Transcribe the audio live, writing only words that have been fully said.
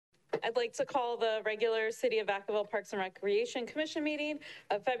I'd like to call the regular City of Vacaville Parks and Recreation Commission meeting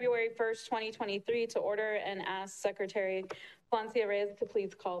of February 1st, 2023 to order and ask Secretary Valencia Reyes to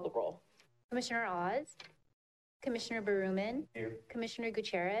please call the roll. Commissioner Oz, Commissioner Berumen, Here. Commissioner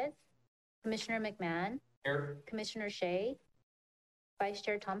Gutierrez, Commissioner McMahon, Here. Commissioner Shea, Vice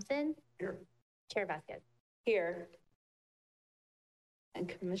Chair Thompson, Here. Chair Vasquez. Here. And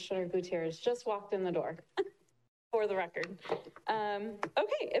Commissioner Gutierrez just walked in the door. For the record.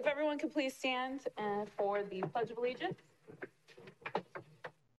 Okay, if everyone could please stand for the Pledge of Allegiance.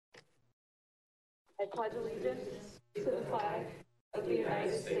 I pledge allegiance to the flag of the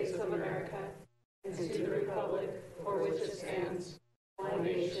United States of America and to the republic for which it stands, one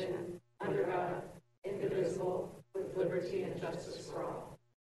nation, under God, indivisible, with liberty and justice for all.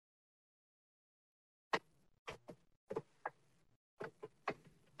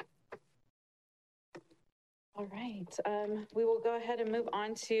 All right, we will go ahead and move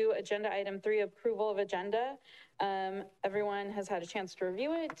on to agenda item 3, approval of agenda. Everyone has had a chance to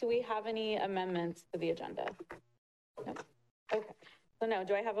review it. Do we have any amendments to the agenda? No. Okay, so no,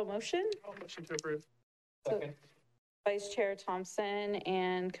 do I have a motion? I'll motion to approve. Second. Vice Chair Thompson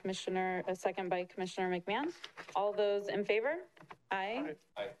and a second by Commissioner McMahon. All those in favor? Aye.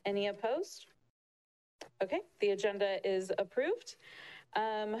 Aye. Any opposed? Okay, the agenda is approved.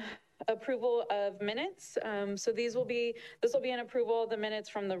 Approval of minutes. So this will be an approval of the minutes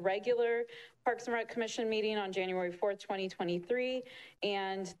from the regular Parks and Rec Commission meeting on January 4th, 2023,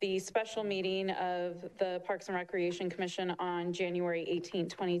 and the special meeting of the Parks and Recreation Commission on January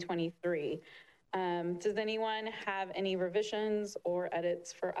 18th, 2023. Does anyone have any revisions or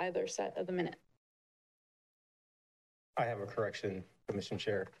edits for either set of the minutes? I have a correction, Commission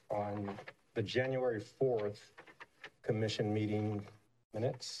Chair, on the January 4th Commission meeting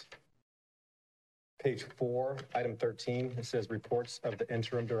minutes. Page 4, item 13, it says reports of the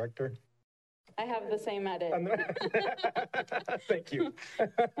interim director. I have the same edit. Thank you.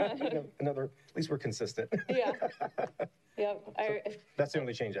 At least we're consistent. Yeah. Yep. So that's the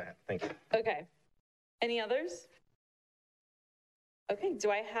only change I have. Thank you. Okay. Any others? Okay. Do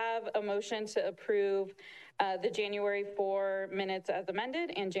I have a motion to approve the January 4 minutes as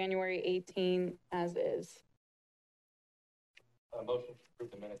amended and January 18 as is? Motion to approve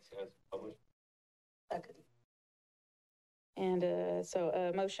the minutes as published. Second. And so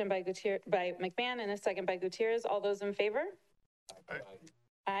a motion by McMahon and a second by Gutierrez. All those in favor? Aye.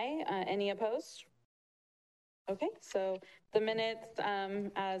 Aye. Any opposed? Okay, so the minutes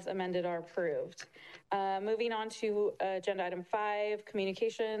as amended are approved. Moving on to agenda item 5,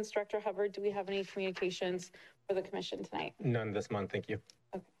 communications. Director Hubbard, do we have any communications for the commission tonight? None this month, thank you.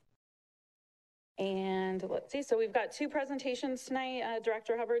 Okay. And let's see, so we've got 2 presentations tonight.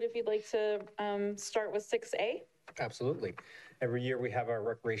 Director Hubbard, if you'd like to start with 6A. Absolutely. Every year we have our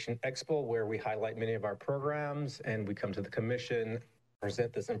Recreation Expo where we highlight many of our programs and we come to the commission,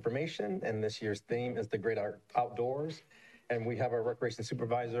 present this information, and this year's theme is the great outdoors. And we have our recreation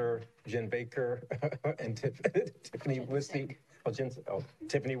supervisor, Jen Baker, and Tiffany Western,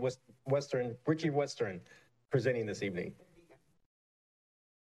 Richie Western, presenting this evening.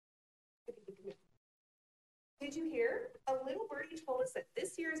 Did you hear? A little birdie told us that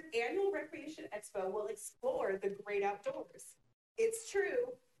this year's annual Recreation Expo will explore the great outdoors. It's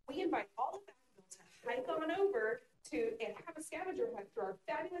true. We invite all of Vacaville to hike on over and have a scavenger hunt through our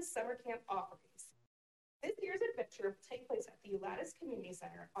fabulous summer camp offerings. This year's adventure will take place at the Ulatis Community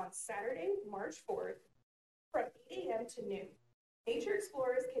Center on Saturday, March 4th from 8 a.m. to noon. Nature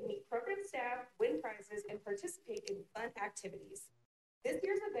explorers can meet program staff, win prizes, and participate in fun activities. This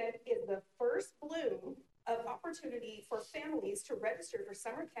year's event is the first bloom of opportunity for families to register for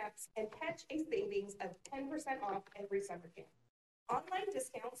summer camps and catch a savings of 10% off every summer camp. Online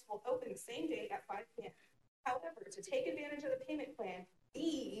discounts will open the same day at 5 p.m. However, to take advantage of the payment plan,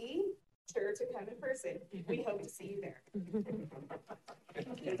 be sure to come in person. We hope to see you there.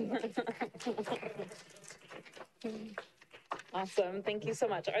 Awesome. Thank you so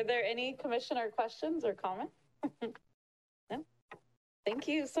much. Are there any commissioner questions or comments? No? Thank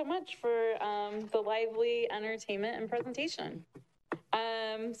you so much for the lively entertainment and presentation.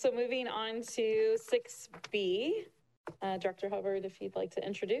 So moving on to 6B, Director Hubbard, if you'd like to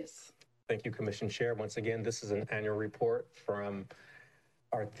introduce. Thank you, Commission Chair. Once again, this is an annual report from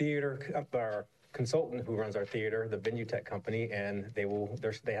our theater, our consultant who runs our theater, the Venue Tech Company, and they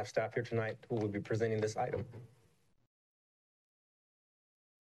have staff here tonight who will be presenting this item.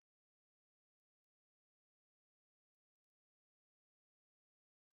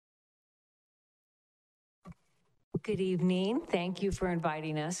 Good evening. Thank you for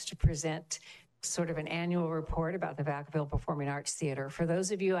inviting us to present sort of an annual report about the Vacaville Performing Arts Theater. For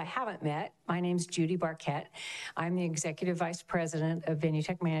those of you I haven't met, my name's Judy Barquette. I'm the Executive Vice President of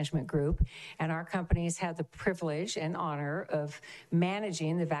Venutech Management Group, and our company has had the privilege and honor of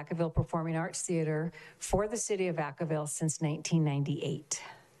managing the Vacaville Performing Arts Theater for the city of Vacaville since 1998.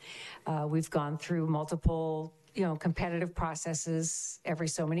 We've gone through multiple, competitive processes every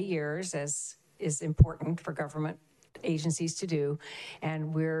so many years, as is important for government agencies to do,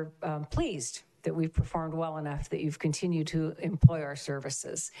 and we're pleased that we've performed well enough that you've continued to employ our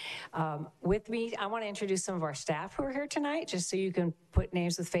services. With me, I want to introduce some of our staff who are here tonight, just so you can put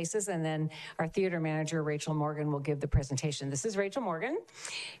names with faces, and then our theater manager, Rachel Morgan, will give the presentation. This is Rachel Morgan.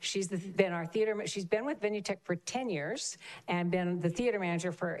 She's been with Venutech for 10 years and been the theater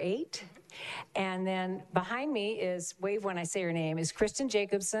manager for 8. And then behind me is, wave when I say her name, is Kristen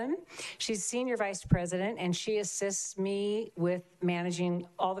Jacobson. She's Senior Vice President, and she assists me with managing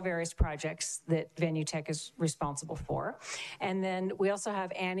all the various projects that Venutech is responsible for. And then we also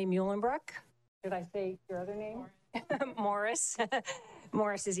have Annie Muhlenbrook. Did I say your other name? Morris.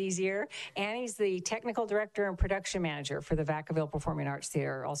 Morris is easier. Annie's the technical director and production manager for the Vacaville Performing Arts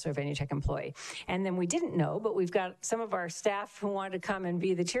Theater, also a Venutech employee. And then we didn't know, but we've got some of our staff who wanted to come and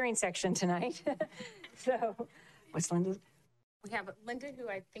be the cheering section tonight. So, what's Linda? We have Linda, who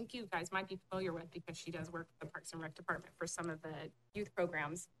I think you guys might be familiar with because she does work with the Parks and Rec Department for some of the youth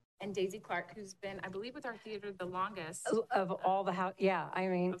programs. And Daisy Clark, who's been, I believe, with our theater the longest. Of all the house, yeah. I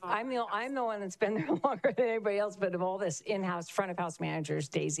mean, Of all I'm the the one that's been there longer than anybody else, but of all this in-house, front of house managers,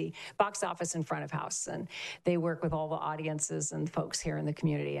 Daisy, box office and front of house. And they work with all the audiences and folks here in the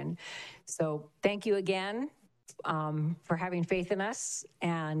community. And so thank you again for having faith in us.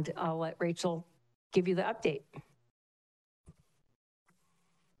 And I'll let Rachel give you the update.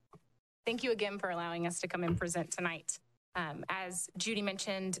 Thank you again for allowing us to come and present tonight. As Judy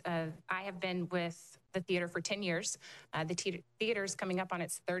mentioned, I have been with the theater for 10 years. The theater is coming up on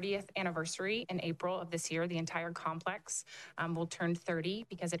its 30th anniversary in April of this year. The entire complex will turn 30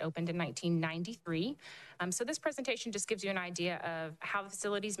 because it opened in 1993. So this presentation just gives you an idea of how the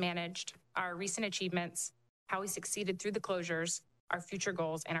facility is managed, our recent achievements, how we succeeded through the closures, our future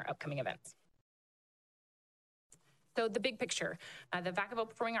goals, and our upcoming events. So the big picture, the Vacaville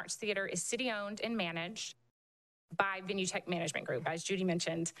Performing Arts Theater is city-owned and managed by Venutech Management Group, as Judy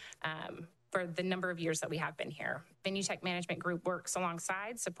mentioned, for the number of years that we have been here. Venutech Management Group works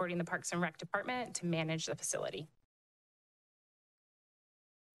alongside supporting the Parks and Rec Department to manage the facility.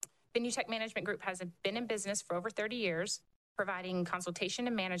 Venutech Management Group has been in business for over 30 years, providing consultation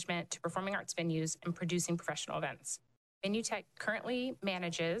and management to performing arts venues and producing professional events. Venutech currently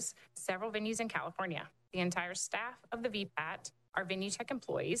manages several venues in California. The entire staff of the VPAT are Venutech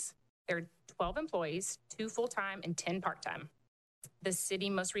employees. There are 12 employees, 2 full-time and 10 part-time. The city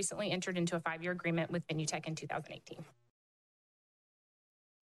most recently entered into a 5-year agreement with Venutech in 2018.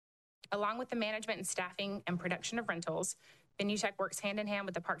 Along with the management and staffing and production of rentals, Venutech works hand in hand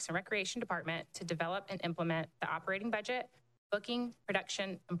with the Parks and Recreation Department to develop and implement the operating budget, booking,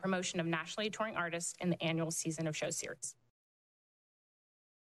 production, and promotion of nationally touring artists in the annual season of show series.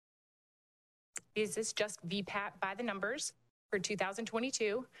 This is just VPAT by the numbers for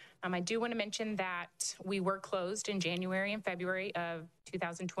 2022. I do want to mention that we were closed in January and February of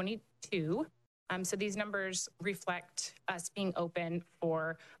 2022. So these numbers reflect us being open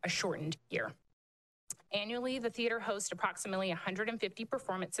for a shortened year. Annually, the theater hosts approximately 150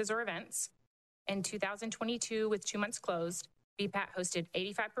 performances or events. In 2022, with 2 months closed, VPAT hosted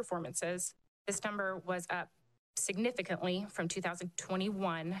 85 performances. This number was up significantly from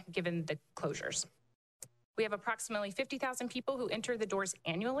 2021, given the closures. We have approximately 50,000 people who enter the doors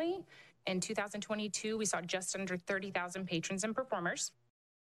annually. In 2022, we saw just under 30,000 patrons and performers.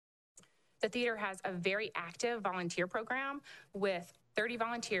 The theater has a very active volunteer program with 30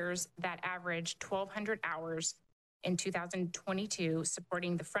 volunteers that averaged 1,200 hours in 2022,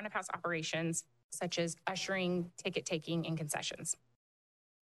 supporting the front of house operations, such as ushering, ticket taking, and concessions.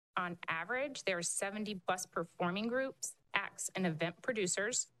 On average, there are 70 plus performing groups, acts, and event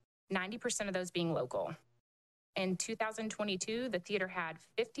producers, 90% of those being local. In 2022, the theater had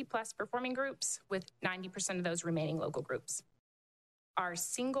 50 plus performing groups, with 90% of those remaining local groups. Our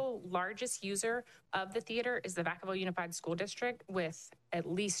single largest user of the theater is the Vacaville Unified School District, with at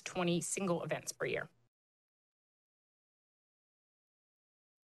least 20 single events per year.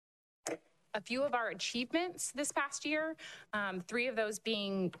 A few of our achievements this past year, 3 of those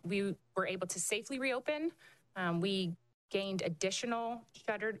being we were able to safely reopen. We gained additional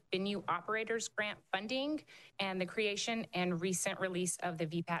shuttered venue operators grant funding and the creation and recent release of the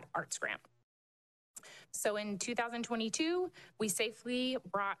VPAT Arts Grant. So in 2022, we safely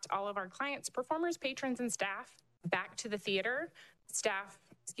brought all of our clients, performers, patrons, and staff back to the theater.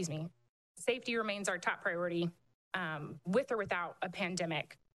 Safety remains our top priority, with or without a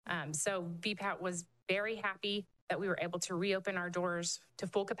pandemic. So VPAT was very happy that we were able to reopen our doors to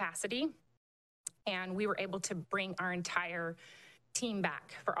full capacity, and we were able to bring our entire team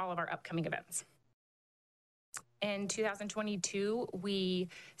back for all of our upcoming events. In 2022, we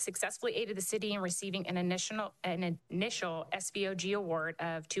successfully aided the city in receiving an initial SVOG award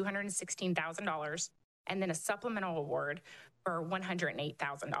of $216,000 and then a supplemental award for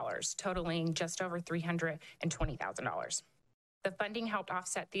 $108,000, totaling just over $320,000. The funding helped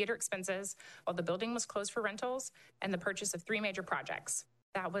offset theater expenses while the building was closed for rentals and the purchase of 3 major projects.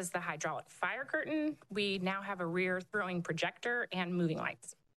 That was the hydraulic fire curtain. We now have a rear throwing projector and moving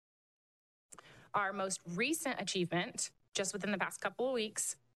lights. Our most recent achievement, just within the past couple of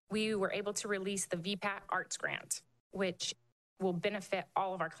weeks, we were able to release the VPAT Arts Grant, which will benefit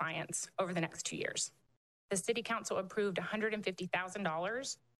all of our clients over the next 2 years. The City Council approved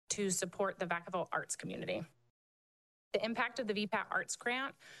 $150,000 to support the Vacaville arts community. The impact of the VPAT Arts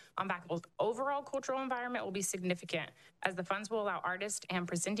Grant on Vacaville's overall cultural environment will be significant, as the funds will allow artists and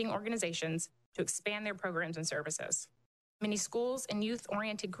presenting organizations to expand their programs and services. Many schools and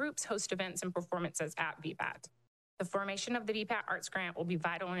youth-oriented groups host events and performances at VPAT. The formation of the VPAT Arts Grant will be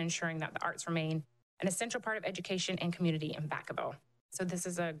vital in ensuring that the arts remain an essential part of education and community in Vacaville. So this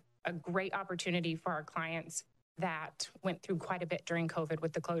is a great opportunity for our clients that went through quite a bit during COVID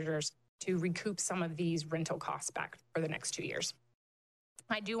with the closures to recoup some of these rental costs back for the next 2 years.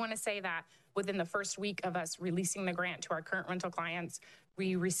 I do want to say that within the first week of us releasing the grant to our current rental clients,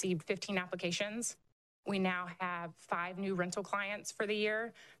 we received 15 applications. We now have 5 new rental clients for the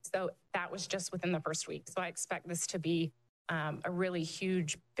year. So that was just within the first week. So I expect this to be a really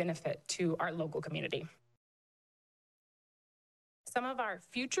huge benefit to our local community. Some of our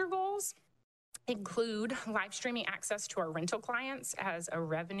future goals include live streaming access to our rental clients as a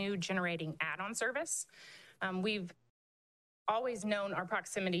revenue generating add-on service. We've always known our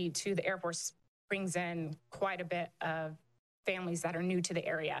proximity to the Air Force brings in quite a bit of families that are new to the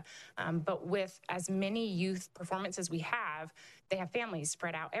area. But with as many youth performances we have, they have families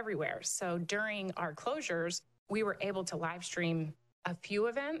spread out everywhere. So during our closures, we were able to live stream a few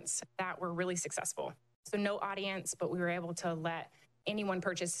events that were really successful. So no audience, but we were able to let anyone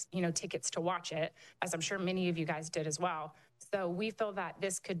purchase, tickets to watch it, as I'm sure many of you guys did as well. So we feel that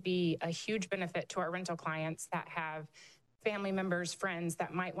this could be a huge benefit to our rental clients that have family members, friends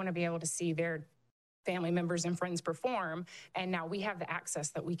that might want to be able to see their family members and friends perform. And now we have the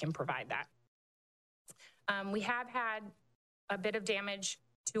access that we can provide that. We have had a bit of damage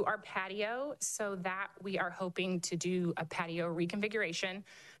to our patio, so that we are hoping to do a patio reconfiguration.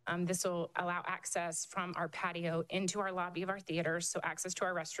 This will allow access from our patio into our lobby of our theater, so access to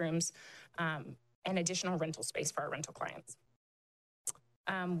our restrooms, and additional rental space for our rental clients.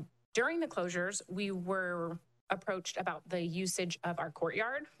 During the closures, we were approached about the usage of our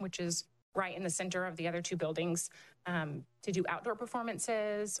courtyard, which is right in the center of the other 2 buildings, to do outdoor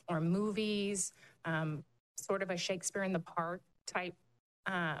performances or movies, sort of a Shakespeare in the Park type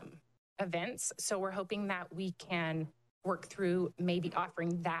events. So we're hoping that we can work through maybe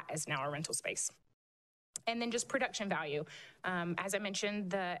offering that as now our rental space. And then just production value. As I mentioned,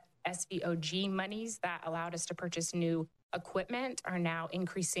 the SVOG monies that allowed us to purchase new equipment are now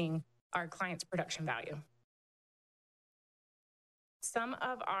increasing our clients' production value. Some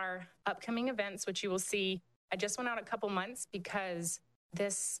of our upcoming events, which you will see, I just went out a couple months because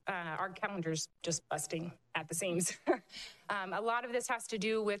our calendar's just busting at the seams. A lot of this has to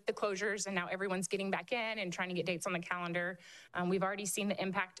do with the closures, and now everyone's getting back in and trying to get dates on the calendar. We've already seen the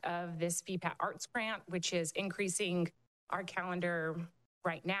impact of this VPAT Arts Grant, which is increasing our calendar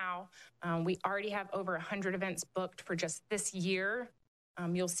right now. We already have over 100 events booked for just this year.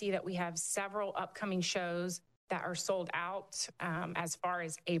 You'll see that we have several upcoming shows that are sold out as far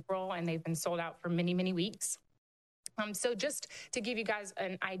as April, and they've been sold out for many, many weeks. So just to give you guys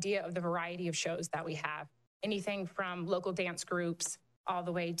an idea of the variety of shows that we have, anything from local dance groups all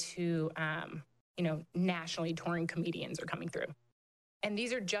the way to, nationally touring comedians are coming through. And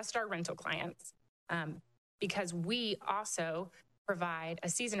these are just our rental clients, because we also provide a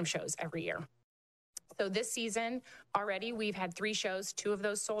season of shows every year. So this season already, we've had 3 shows, 2 of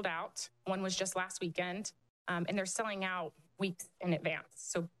those sold out. One was just last weekend, and they're selling out weeks in advance.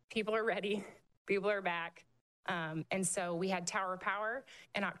 So people are ready, people are back. And so we had Tower of Power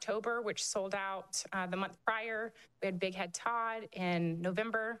in October, which sold out the month prior. We had Big Head Todd in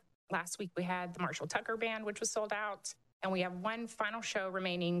November. Last week we had the Marshall Tucker Band, which was sold out. And we have one final show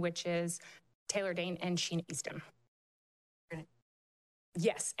remaining, which is Taylor Dane and Sheena Easton. Gonna-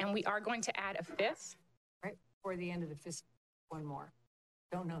 Yes, and we are going to add a fifth. Right before the end of the fiscal, one more.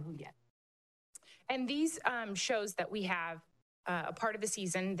 Don't know who yet. And these shows that we have a part of the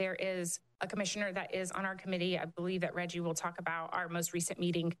season, there is a commissioner that is on our committee. I believe that Reggie will talk about our most recent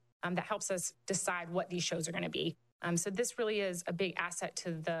meeting that helps us decide what these shows are going to be. So this really is a big asset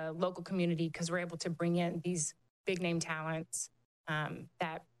to the local community because we're able to bring in these big name talents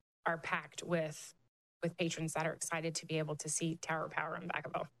that are packed with patrons that are excited to be able to see Tower of Power in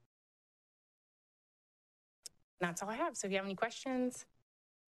Vacaville. And that's all I have. So if you have any questions.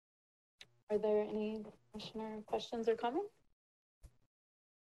 Are there any commissioner questions or comments?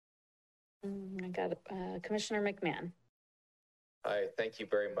 I got Commissioner McMahon. Hi, thank you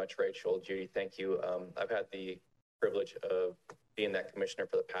very much, Rachel. Judy, thank you. I've had the privilege of being that commissioner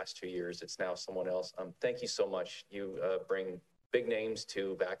for the past 2 years. It's now someone else. Thank you so much. You bring big names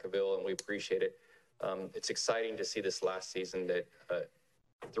to Vacaville, and we appreciate it. It's exciting to see this last season that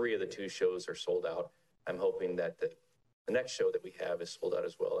 3 of the 2 shows are sold out. I'm hoping that the next show that we have is sold out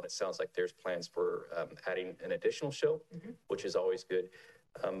as well. And it sounds like there's plans for adding an additional show, which is always good.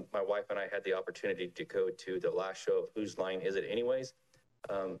 My wife and I had the opportunity to go to the last show of Whose Line Is It Anyways?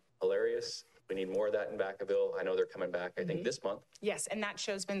 Hilarious. We need more of that in Vacaville. I know they're coming back, I think, this month. Yes, and that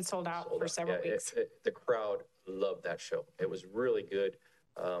show's been sold out for several weeks. The crowd loved that show. It was really good.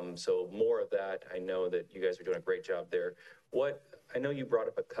 So more of that. I know that you guys are doing a great job there. I know you brought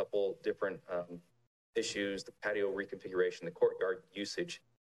up a couple different issues, the patio reconfiguration, the courtyard usage.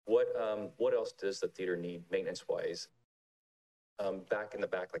 What else does the theater need maintenance-wise? Back in the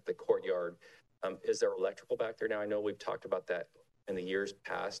back, like the courtyard, is there electrical back there now? I know we've talked about that in the years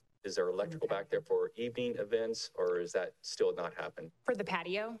past. Is there electrical back there for evening events, or is that still not happened? For the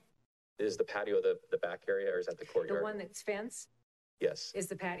patio? Is the patio the back area, or is that the The courtyard? one that's fenced Yes, is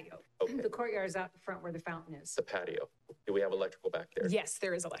the patio. Okay. The courtyard is out the front where the fountain is. the patio. Do we have electrical back there? Yes,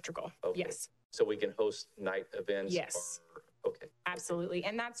 there is electrical. Okay. Yes, So we can host night events? Yes. Okay. absolutely.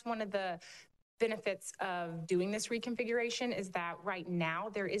 And that's one of the benefits of doing this reconfiguration is that right now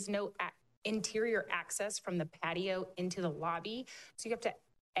there is no interior access from the patio into the lobby. So you have to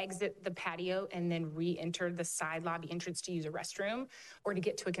exit the patio and then re-enter the side lobby entrance to use a restroom or to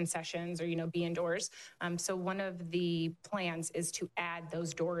get to a concessions or, be indoors. So one of the plans is to add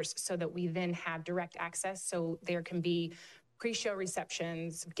those doors so that we then have direct access. So there can be pre-show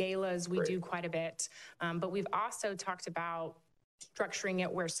receptions, galas, we do quite a bit. But we've also talked about structuring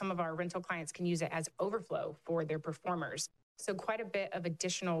it where some of our rental clients can use it as overflow for their performers. So quite a bit of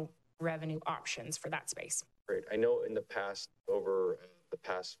additional revenue options for that space. Great. I know in the past, over the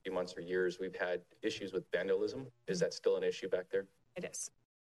past few months or years, we've had issues with vandalism. Is that still an issue back there? It is.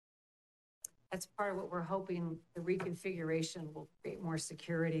 That's part of what we're hoping the reconfiguration will create more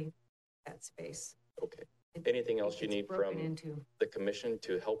security in that space. Okay. Anything else you It's need broken from into the commission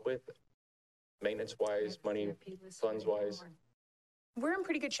to help with? Maintenance-wise, money, CIP list funds-wise? We're in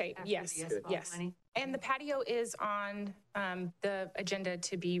pretty good shape. after Yes. the SBOC Yes. money. And the patio is on the agenda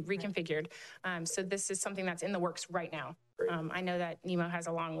to be reconfigured. So this is something that's in the works right now. Great. I know that Nemo has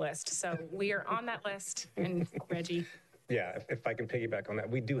a long list, so we are on that list. And Reggie, Yeah, if I can piggyback on that,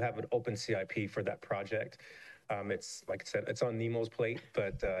 we do have an open CIP for that project. It's, like I said, it's on Nemo's plate,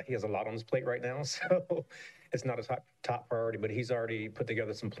 but he has a lot on his plate right now, so it's not a top priority, but he's already put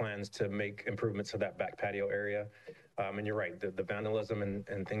together some plans to make improvements to that back patio area. And you're right, the vandalism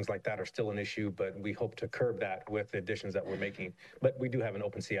and things like that are still an issue, but we hope to curb that with the additions that we're making. But we do have an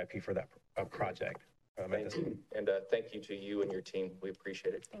open CIP for that project. Thank you. And thank you to you and your team. We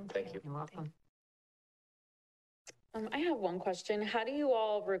appreciate it. Thank you. You're welcome. I have one question. How do you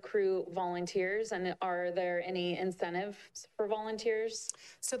all recruit volunteers, and are there any incentives for volunteers?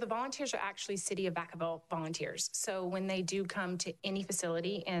 so the volunteers are actually City of Vacaville volunteers. So when they do come to any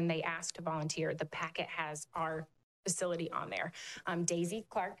facility and they ask to volunteer, the packet has our facility on there. Daisy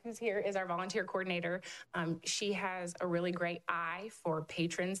Clark, who's here, is our volunteer coordinator. She has a really great eye for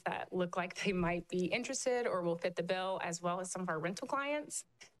patrons that look like they might be interested or will fit the bill, as well as some of our rental clients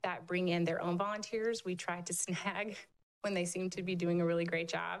that bring in their own volunteers. We try to snag when they seem to be doing a really great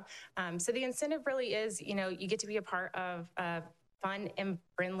job. So the incentive really is, you get to be a part of a fun and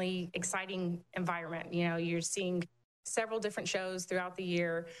friendly, exciting environment. You're seeing several different shows throughout the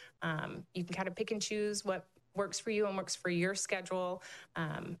year. You can kind of pick and choose what works for you and works for your schedule.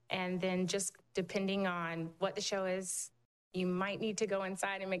 And then just depending on what the show is, you might need to go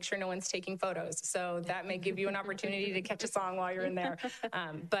inside and make sure no one's taking photos. So that may give you an opportunity to catch a song while you're in there.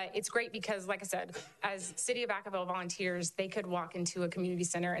 But it's great because, like I said, as City of Vacaville volunteers, they could walk into a community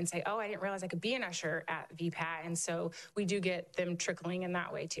center and say, oh, I didn't realize I could be an usher at VPAT. And so we do get them trickling in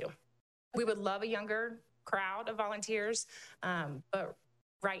that way too. We would love a younger crowd of volunteers, but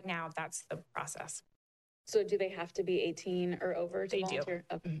right now that's the process. So do they have to be 18 or over to They do. volunteer?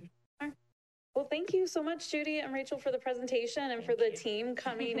 Okay. All right. Well, thank you so much, Judy and Rachel, for the presentation and for the team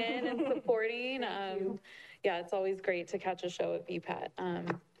coming in and supporting. Yeah, it's always great to catch a show at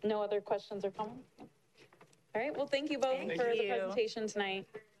VPAT. No other questions or comments? All right, well, thank you both for the presentation tonight.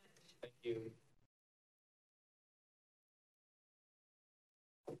 Thank you.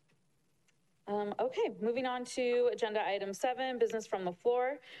 Okay, moving on to agenda item 7, business from the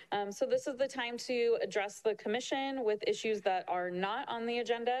floor. So this is the time to address the commission with issues that are not on the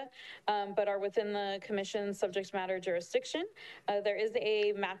agenda, but are within the commission's subject matter jurisdiction. There is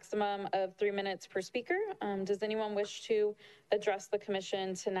a maximum of 3 minutes per speaker. Does anyone wish to address the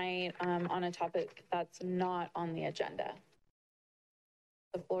commission tonight on a topic that's not on the agenda?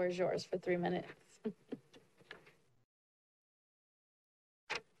 The floor is yours for 3 minutes.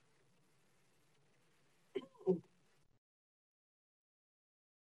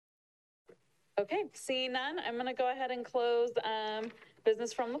 Okay, seeing none, I'm going to go ahead and close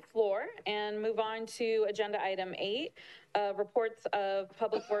business from the floor and move on to agenda item 8, reports of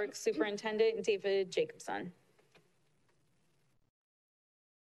Public Works Superintendent David Jacobson.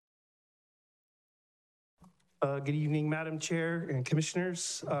 Good evening, Madam Chair and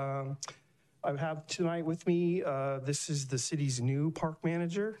Commissioners. I have tonight with me, this is the city's new park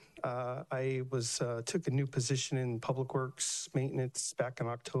manager. I took a new position in Public Works Maintenance back in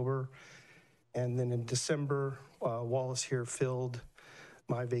October. And then in December, Wallace here filled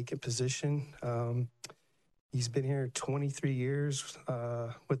my vacant position. He's been here 23 years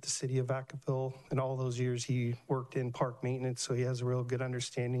with the city of Vacaville. And all those years he worked in park maintenance, so he has a real good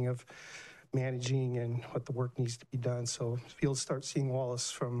understanding of managing and what the work needs to be done. So you'll start seeing Wallace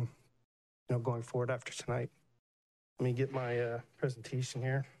from, going forward after tonight. Let me get my presentation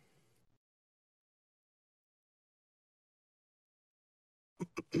here.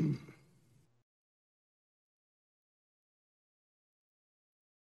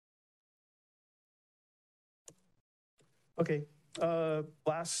 Okay, it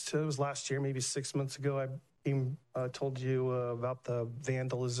was last year, maybe 6 months ago, I told you about the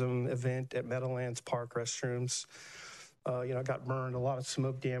vandalism event at Meadowlands Park restrooms. I got burned, a lot of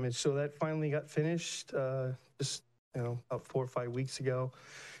smoke damage. So that finally got finished just, about 4 or 5 weeks ago.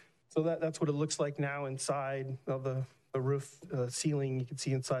 So that's what it looks like now inside of the roof ceiling. You can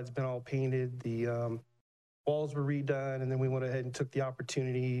see inside's been all painted. The walls were redone, and then we went ahead and took the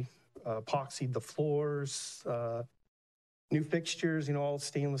opportunity, epoxied the floors, new fixtures, all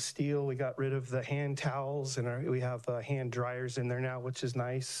stainless steel. We got rid of the hand towels, and we have hand dryers in there now, which is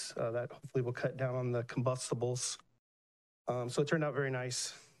nice. That hopefully will cut down on the combustibles. So it turned out very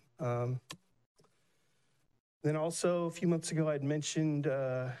nice. Then also a few months ago, I'd mentioned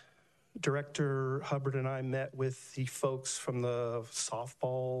Director Hubbard and I met with the folks from the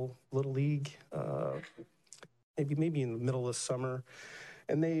softball Little League, maybe in the middle of summer.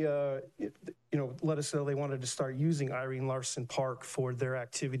 And they, let us know they wanted to start using Irene Larson Park for their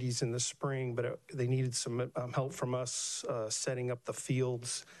activities in the spring, but they needed some help from us setting up the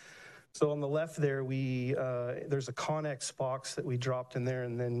fields. So on the left there, there's a Connex box that we dropped in there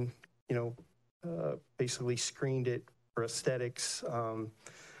and then, basically screened it for aesthetics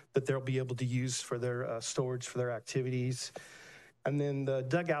that they'll be able to use for their storage for their activities. And then the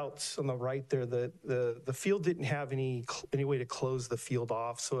dugouts on the right there, the field didn't have any way to close the field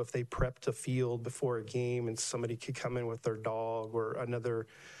off. So if they prepped a field before a game and somebody could come in with their dog or another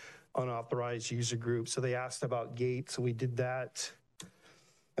unauthorized user group. So they asked about gates, so we did that.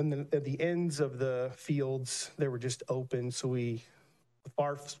 And then at the ends of the fields, they were just open. So the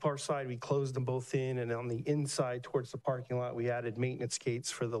far side, we closed them both in. And on the inside towards the parking lot, we added maintenance gates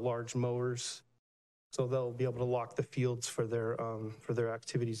for the large mowers. So they'll be able to lock the fields for their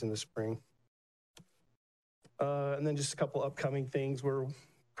activities in the spring. And then just a couple upcoming things. We're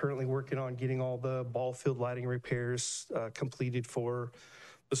currently working on getting all the ball field lighting repairs completed for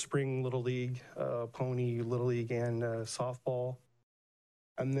the spring Little League, Pony Little League, and softball.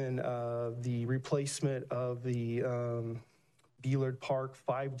 And then the replacement of the Beelard Park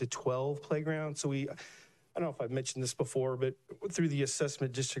 5 to 12 playground. So I don't know if I've mentioned this before, but through the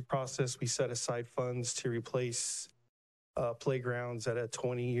assessment district process, we set aside funds to replace playgrounds at a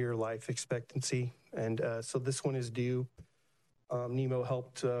 20-year life expectancy. And so this one is due. Nemo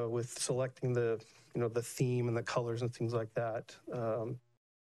helped with selecting the theme and the colors and things like that.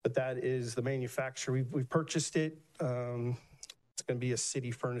 But that is the manufacturer. We've purchased it. It's going to be a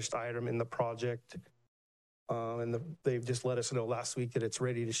city furnished item in the project. And they've just let us know last week that it's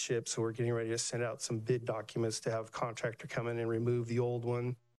ready to ship. So we're getting ready to send out some bid documents to have contractor come in and remove the old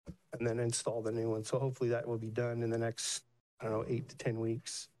one and then install the new one. So hopefully that will be done in the next, I don't know, 8 to 10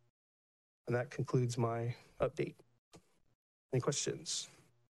 weeks. And that concludes my update. Any questions?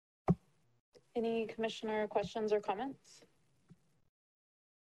 Any commissioner questions or comments?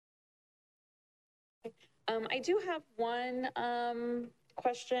 I do have one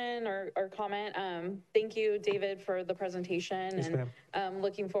question or comment. Thank you, David, for the presentation. Yes, ma'am. And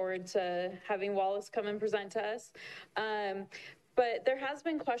looking forward to having Wallace come and present to us. But there has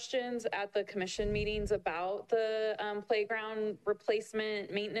been questions at the commission meetings about the playground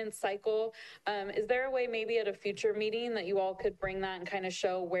replacement maintenance cycle. Is there a way maybe at a future meeting that you all could bring that and kind of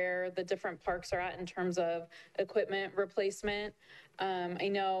show where the different parks are at in terms of equipment replacement? I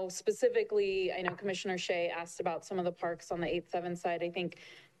know specifically, I know Commissioner Shea asked about some of the parks on the 8-7 side. I think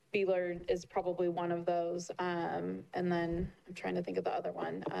Beelard is probably one of those. And then I'm trying to think of the other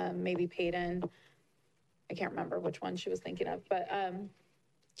one, maybe Payton. I can't remember which one she was thinking of, but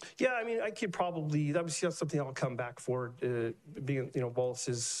Yeah, I mean, I could probably, obviously that's something I'll come back for, being, Wallace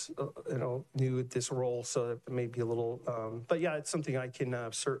is, new at this role, so it may be a little, but yeah, it's something I can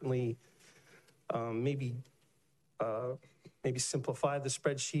certainly maybe simplify the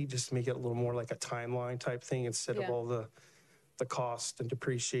spreadsheet, just to make it a little more like a timeline type thing instead of Yeah. all the cost and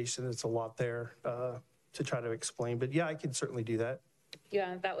depreciation. It's a lot there to try to explain, but yeah, I can certainly do that.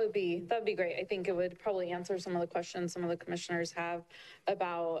 yeah, that would be great. I think it would probably answer some of the questions some of the commissioners have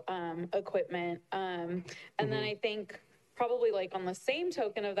about equipment. And then I think probably like on the same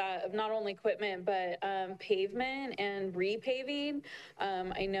token of that, of not only equipment, but pavement and repaving.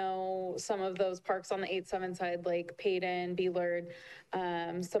 I know some of those parks on the 8-7 side, like Payton, Beelard,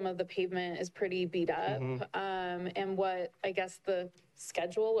 some of the pavement is pretty beat up. And what I guess the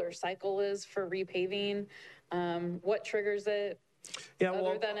schedule or cycle is for repaving, what triggers it? Yeah,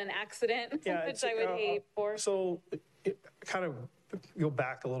 Other than an accident, yeah, which I would hate for. So kind of go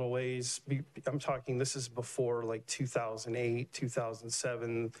back a little ways. I'm talking, this is before like 2008,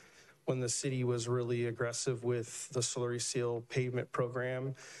 2007, when the city was really aggressive with the slurry seal pavement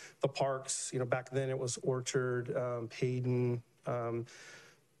program. The parks, back then it was Orchard, Payton, Browns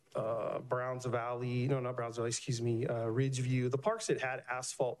Valley, no, not Browns Valley, excuse me, Ridgeview. The parks that had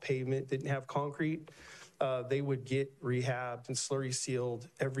asphalt pavement, didn't have concrete. They would get rehabbed and slurry sealed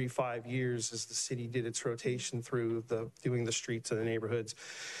every 5 years as the city did its rotation through doing the streets of the neighborhoods.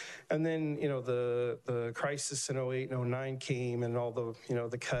 And then, the crisis in 08 and 09 came, and all the,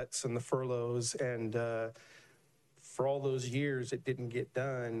 the cuts and the furloughs. And for all those years, it didn't get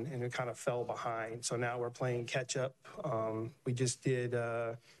done, and it kind of fell behind. So now we're playing catch up. We just did,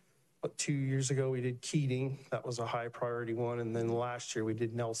 2 years ago, we did Keating. That was a high priority one. And then last year we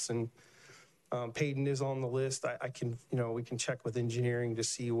did Nelson. Payton is on the list. I can, we can check with engineering to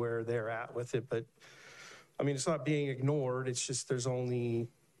see where they're at with it. But I mean, it's not being ignored. It's just there's only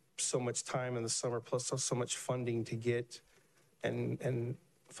so much time in the summer, plus so much funding to get, and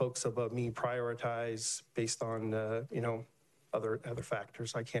folks above me prioritize based on other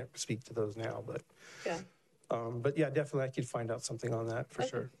factors. I can't speak to those now, but Yeah. But yeah, definitely I could find out something on that for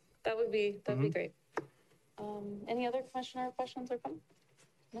sure. That would be great. Any other commissioner questions or comments?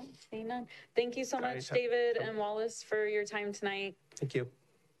 No, seeing none. Thank you so much, David and Wallace, for your time tonight. Thank you.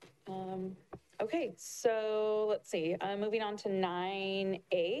 Okay, so let's see. Moving on to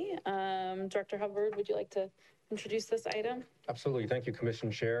 9A. Director Hubbard, would you like to introduce this item? Absolutely. Thank you,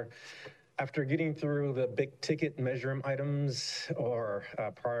 Commissioner Chair. After getting through the big ticket measuring items or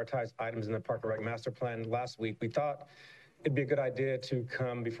prioritized items in the Park and Rec Master Plan last week, we thought it'd be a good idea to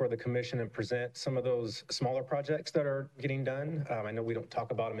come before the commission and present some of those smaller projects that are getting done. I know we don't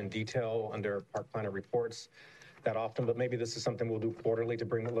talk about them in detail under Park Planner reports that often, but maybe this is something we'll do quarterly to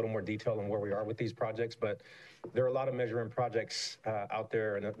bring a little more detail on where we are with these projects. But there are a lot of measuring projects out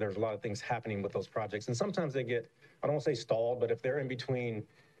there, and there's a lot of things happening with those projects. And sometimes they get, I don't want to say stalled, but if they're in between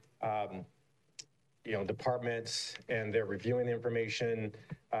departments and they're reviewing the information,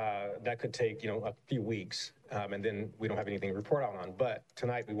 that could take, a few weeks. And then we don't have anything to report out on. But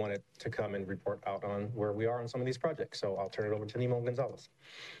tonight we wanted to come and report out on where we are on some of these projects. So I'll turn it over to Nemo Gonzalez.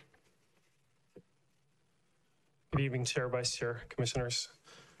 Good evening, Chair, Vice Chair, Commissioners.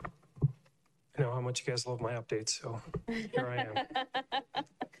 I know how much you guys love my updates, so here I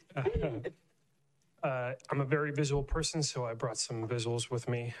am. I'm a very visual person, so I brought some visuals with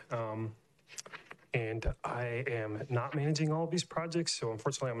me. And I am not managing all of these projects, so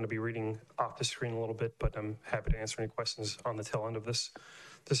unfortunately I'm going to be reading off the screen a little bit, but I'm happy to answer any questions on the tail end of this.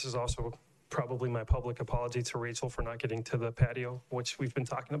 This is also probably my public apology to Rachel for not getting to the patio, which we've been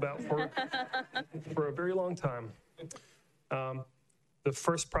talking about for a very long time. The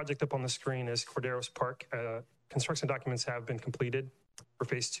first project up on the screen is Corderos Park. Construction documents have been completed. for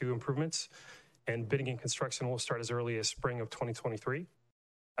Phase 2 improvements, and bidding and construction will start as early as spring of 2023.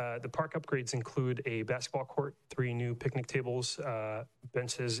 The park upgrades include a basketball court, 3 new picnic tables,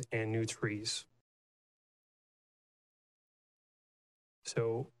 benches, and new trees.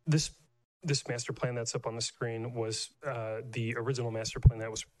 So this master plan that's up on the screen was the original master plan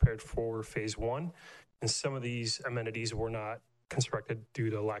that was prepared for Phase 1. And some of these amenities were not constructed due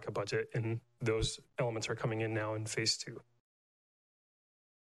to lack of budget, and those elements are coming in now in Phase 2.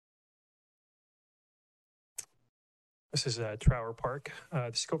 This is Trower Park.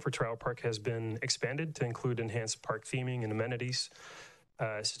 The scope for Trower Park has been expanded to include enhanced park theming and amenities,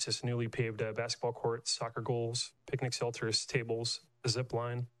 such as newly paved basketball courts, soccer goals, picnic shelters, tables, a zip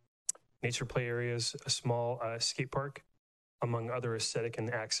line, nature play areas, a small skate park, among other aesthetic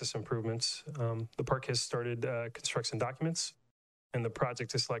and access improvements. The park has started construction documents, and the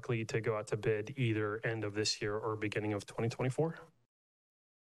project is likely to go out to bid either end of this year or beginning of 2024.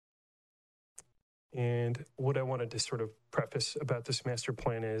 And what I wanted to sort of preface about this master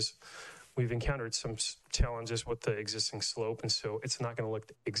plan is we've encountered some challenges with the existing slope, and so it's not going to look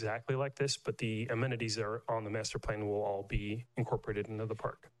exactly like this, but the amenities that are on the master plan will all be incorporated into the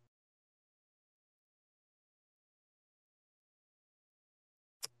park.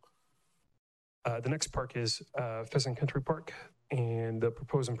 The next park is Pheasant Country Park, and the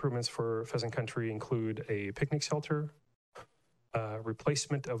proposed improvements for Pheasant Country include a picnic shelter,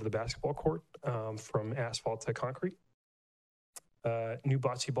 replacement of the basketball court from asphalt to concrete, new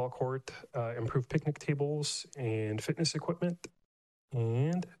bocce ball court, improved picnic tables and fitness equipment,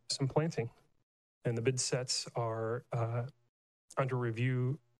 and some planting. And the bid sets are under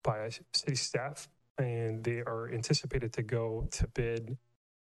review by city staff, and they are anticipated to go to bid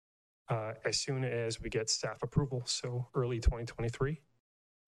as soon as we get staff approval, so early 2023.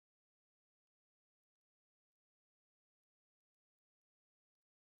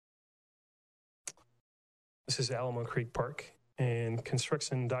 This is Alamo Creek Park, and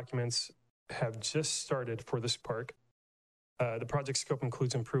construction documents have just started for this park. The project scope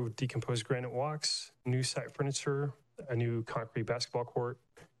includes improved decomposed granite walks, new site furniture, a new concrete basketball court,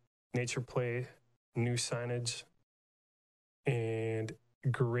 nature play, new signage, and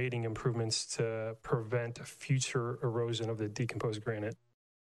grading improvements to prevent future erosion of the decomposed granite.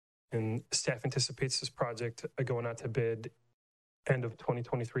 And staff anticipates this project going out to bid end of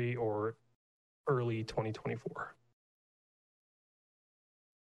 2023 or early 2024.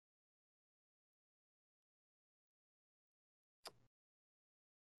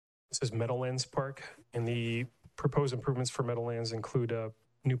 This is Meadowlands Park, and the proposed improvements for Meadowlands include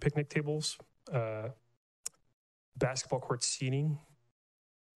new picnic tables, basketball court seating,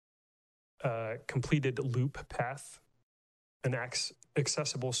 completed loop path, an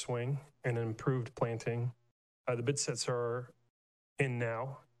accessible swing, and an improved planting. The bid sets are in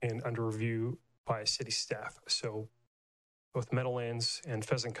now and under review by city staff. So both Meadowlands and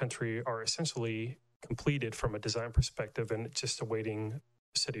Pheasant Country are essentially completed from a design perspective and just awaiting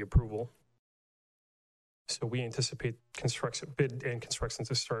city approval. So we anticipate bid and construction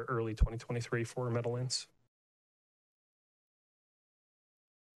to start early 2023 for Meadowlands.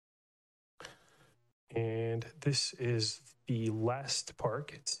 And this is the last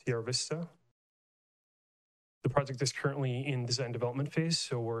park, it's Sierra Vista. The project is currently in design development phase,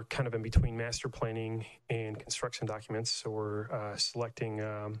 so we're kind of in between master planning and construction documents. So we're selecting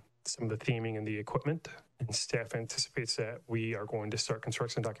some of the theming and the equipment, and staff anticipates that we are going to start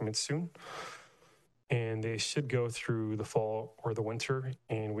construction documents soon. And they should go through the fall or the winter,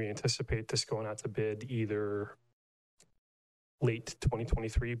 and we anticipate this going out to bid either late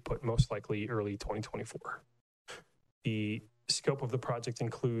 2023, but most likely early 2024. The scope of the project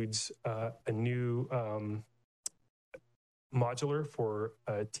includes a new modular for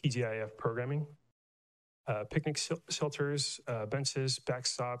TGIF programming, picnic shelters, benches,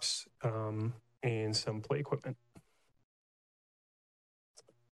 backstops, and some play equipment.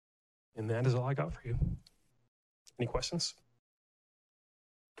 And that is all I got for you. Any questions?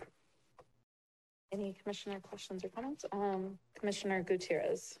 Any commissioner questions or comments? Commissioner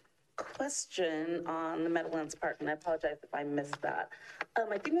Gutierrez. Question on the Meadowlands Park, and I apologize if I missed that.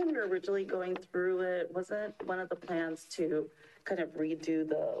 I think when we were originally going through it, wasn't one of the plans to kind of redo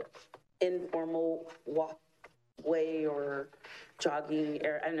the informal walkway or jogging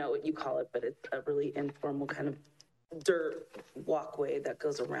area? I don't know what you call it, but it's a really informal kind of dirt walkway that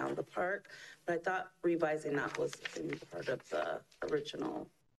goes around the park. But I thought revising that was in part of the original.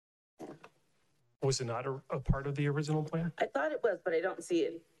 Was it not a part of the original plan? I thought it was, but I don't see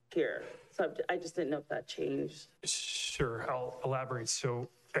it here. So I just didn't know if that changed. Sure, I'll elaborate. So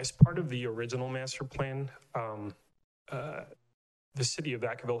as part of the original master plan, the city of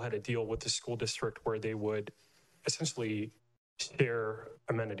Vacaville had a deal with the school district where they would essentially share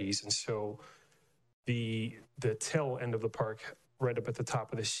amenities. And so the tail end of the park, right up at the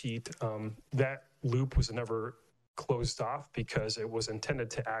top of the sheet, that loop was never closed off because it was intended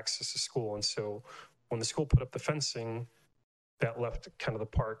to access the school. And so when the school put up the fencing, that left kind of the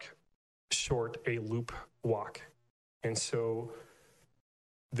park short a loop walk. And so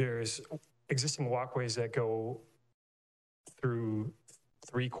there's existing walkways that go through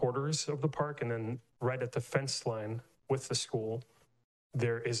 3/4 of the park, and then right at the fence line with the school,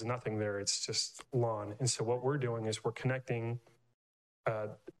 there is nothing there. It's just lawn. And so what we're doing is we're connecting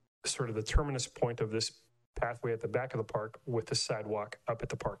sort of the terminus point of this pathway at the back of the park with the sidewalk up at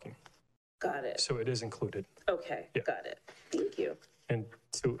the parking. Got it. So it is included. Okay, Yeah. got it. Thank you. And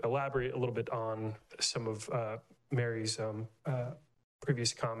to elaborate a little bit on some of Mary's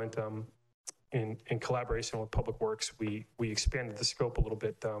previous comment, in collaboration with Public Works, we expanded the scope a little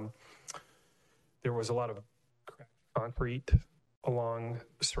bit. There was a lot of cracked concrete along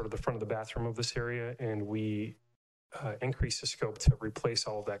sort of the front of the bathroom of this area, and we increased the scope to replace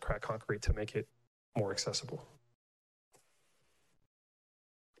all of that cracked concrete to make it more accessible.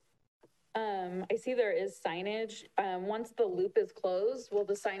 I see there is signage. Once the loop is closed, will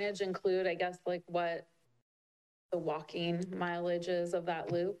the signage include, I guess, like what the walking mileage is of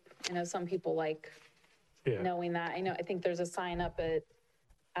that loop? I know some people like Yeah. knowing that. I think there's a sign up at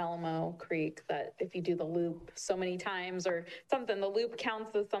Alamo Creek that if you do the loop so many times or something, the loop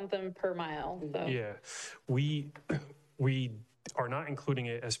counts as something per mile. So. Yeah, we are not including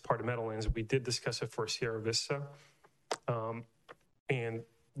it as part of Meadowlands. We did discuss it for Sierra Vista. And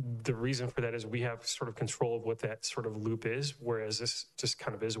the reason for that is we have sort of control of what that sort of loop is, whereas this just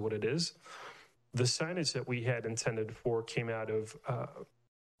kind of is what it is. The signage that we had intended for came out of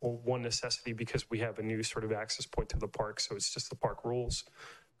one necessity because we have a new sort of access point to the park, so it's just the park rules.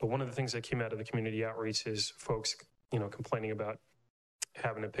 But one of the things that came out of the community outreach is folks, complaining about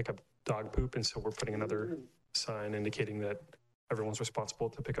having to pick up dog poop, and so we're putting another sign indicating that everyone's responsible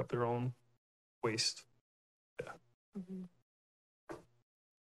to pick up their own waste. Yeah. Mm-hmm.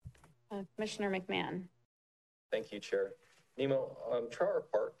 Commissioner McMahon. Thank you, Chair. Nemo, Trower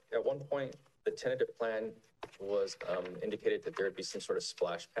Park, at one point, the tentative plan was indicated that there would be some sort of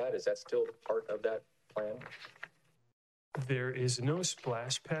splash pad. Is that still part of that plan? There is no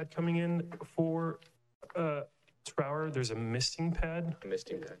splash pad coming in for Trower. There's a misting pad. A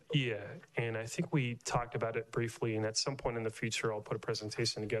misting pad. Yeah, and I think we talked about it briefly, and at some point in the future, I'll put a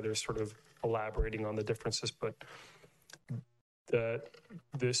presentation together sort of elaborating on the differences, but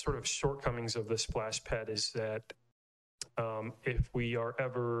the sort of shortcomings of the splash pad is that if we are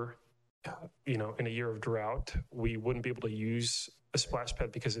ever, in a year of drought, we wouldn't be able to use a splash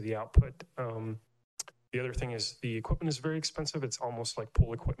pad because of the output. The other thing is the equipment is very expensive. It's almost like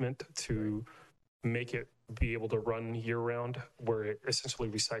pool equipment to make it be able to run year round, where it essentially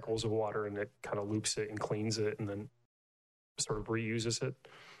recycles the water and it kind of loops it and cleans it and then sort of reuses it.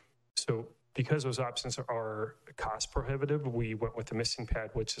 So because those options are cost prohibitive, we went with the misting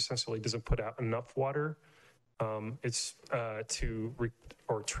pad, which essentially doesn't put out enough water. It's to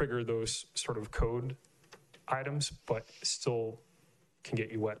trigger those sort of code items, but still can get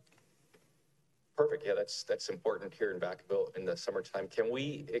you wet. Perfect. Yeah, that's important here in Vacaville in the summertime. Can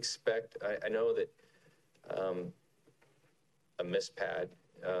we expect, I know that a mist pad,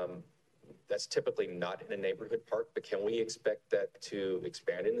 that's typically not in a neighborhood park, but can we expect that to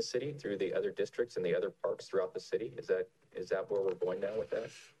expand in the city through the other districts and the other parks throughout the city? Is that where we're going now with that?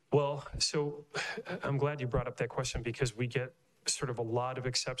 Well, so I'm glad you brought up that question because we get sort of a lot of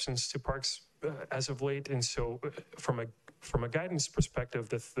exceptions to parks as of late. And so from a guidance perspective,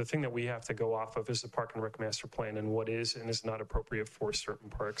 the thing that we have to go off of is the Park and Rec Master Plan and what is and is not appropriate for certain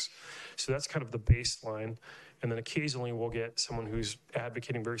parks. So that's kind of the baseline. And then occasionally we'll get someone who's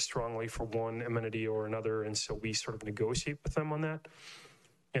advocating very strongly for one amenity or another. And so we sort of negotiate with them on that.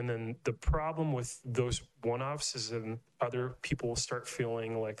 And then the problem with those one-offs is then other people will start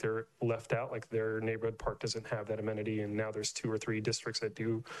feeling like they're left out, like their neighborhood park doesn't have that amenity. And now there's 2 or 3 districts that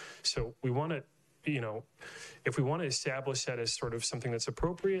do. So we want to, if we want to establish that as sort of something that's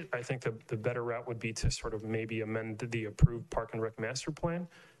appropriate, I think the better route would be to sort of maybe amend the approved Park and Rec Master Plan,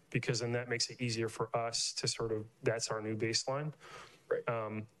 because then that makes it easier for us to sort of, that's our new baseline.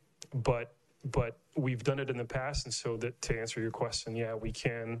 Right. But we've done it in the past, and so that to answer your question, yeah, we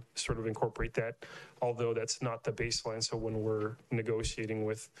can sort of incorporate that, although that's not the baseline. So when we're negotiating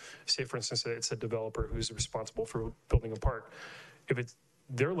with, say, for instance, it's a developer who's responsible for building a park,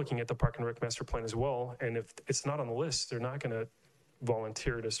 they're looking at the Park and Rec Master Plan as well, and if it's not on the list, they're not going to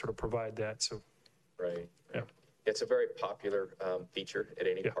volunteer to sort of provide that. So, right. Yeah. It's a very popular feature at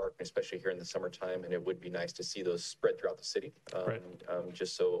any park, especially here in the summertime, and it would be nice to see those spread throughout the city,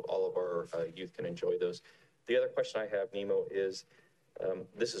 just so all of our youth can enjoy those. The other question I have, Nemo, is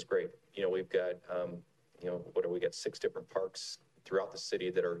this is great. You know, we've got, you know, what do we got? 6 different parks throughout the city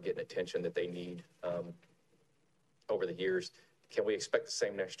that are getting attention that they need over the years. Can we expect the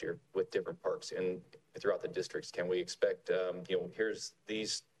same next year with different parks and throughout the districts? Can we expect, you know, here's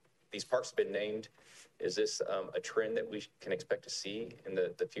these parks have been named. Is this a trend that we can expect to see in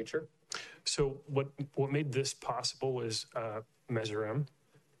the future? So what made this possible is Measure M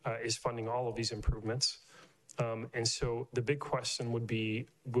is funding all of these improvements. And so the big question would be,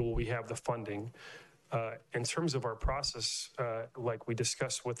 will we have the funding? In terms of our process, like we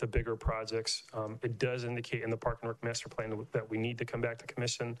discussed with the bigger projects, it does indicate in the Park and Rec Master Plan that we need to come back to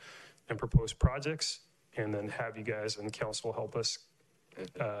commission and propose projects and then have you guys and council help us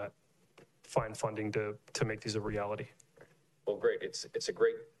find funding to make these a reality. Well, great. It's a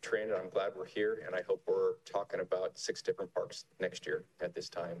great trend, and I'm glad we're here, and I hope we're talking about 6 different parks next year at this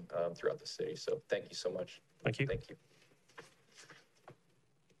time throughout the city. So thank you so much. Thank you. Thank you.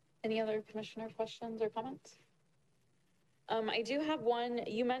 Any other commissioner questions or comments? I do have one.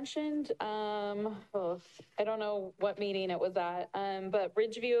 You mentioned, I don't know what meeting it was at, but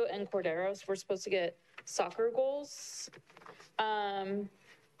Ridgeview and Corderos were supposed to get soccer goals.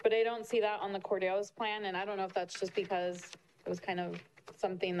 But I don't see that on the Corderos plan, and I don't know if that's just because it was kind of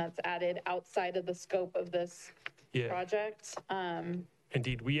something that's added outside of the scope of this project.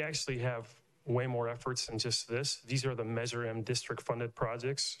 Indeed, we actually have way more efforts than just this. These are the Measure M district funded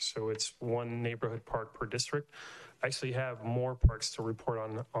projects. So it's 1 neighborhood park per district. I actually have more parks to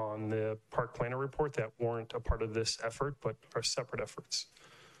report on the park planner report that weren't a part of this effort, but are separate efforts.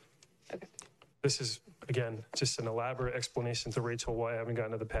 Okay. This is, again, just an elaborate explanation to Rachel why I haven't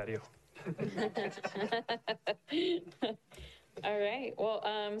gotten to the patio. All right. Well,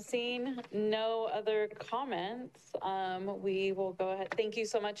 seeing no other comments, we will go ahead. Thank you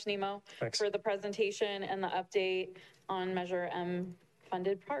so much, Nemo, for the presentation and the update on Measure M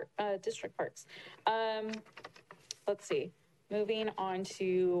funded district parks. Let's see. Moving on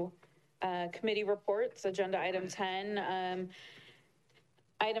to committee reports, agenda item 10.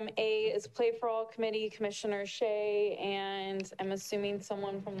 Item A is Play for All Committee, Commissioner Shea, and I'm assuming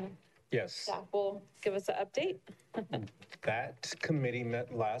someone from staff will give us an update. That committee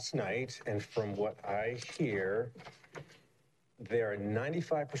met last night, and from what I hear, they are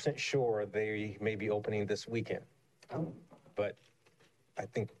 95% sure they may be opening this weekend. But I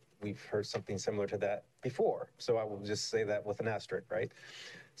think we've heard something similar to that before, so I will just say that with an asterisk, right?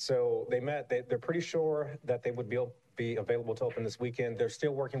 So they met, they're pretty sure that they would be available to open this weekend. They're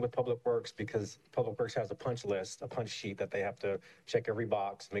still working with Public Works because Public Works has a punch list, a punch sheet that they have to check every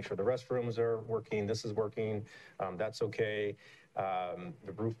box, make sure the restrooms are working, this is working, that's okay,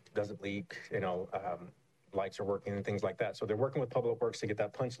 the roof doesn't leak, you know, lights are working and things like that. So they're working with Public Works to get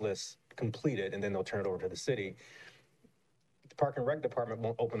that punch list completed, and then they'll turn it over to the city. The Park and Rec Department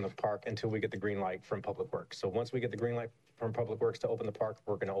won't open the park until we get the green light from Public Works. So once we get the green light from Public Works to open the park,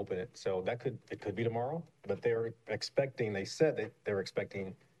 we're going to open it. So it could be tomorrow, but they said that they're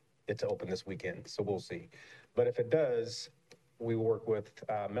expecting it to open this weekend. So we'll see. But if it does, we work with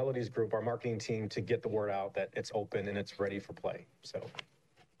Melody's group, our marketing team, to get the word out that it's open and it's ready for play. So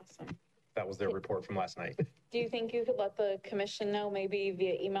Awesome. That was their report from last night. Do you think you could let the commission know, maybe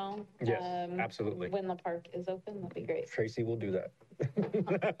via email? Yes, absolutely. When the park is open, that'd be great. Tracy will do that.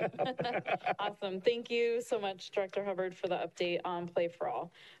 Awesome. Thank you so much, Director Hubbard, for the update on Play for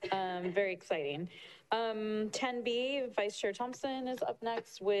All. Very exciting. 10B, Vice Chair Thompson is up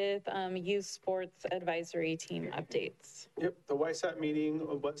next with Youth Sports Advisory Team updates. Yep, the YSAT meeting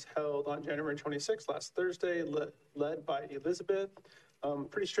was held on January 26th, last Thursday, led by Elizabeth.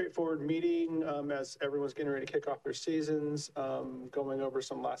 Pretty straightforward meeting as everyone's getting ready to kick off their seasons, going over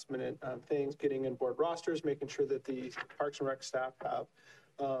some last minute things, getting in board rosters, making sure that the Parks and Rec staff have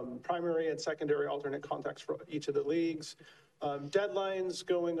primary and secondary alternate contacts for each of the leagues, deadlines,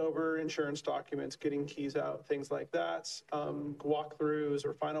 going over insurance documents, getting keys out, things like that, walkthroughs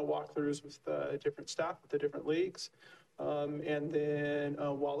or final walkthroughs with the different staff with the different leagues. And then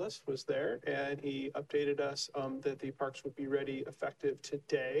Wallace was there, and he updated us that the parks would be ready effective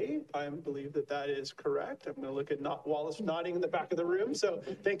today. I believe that is correct. I'm going to look at Wallace nodding in the back of the room. So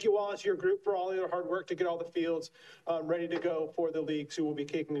thank you, Wallace, your group, for all your hard work to get all the fields ready to go for the leagues who will be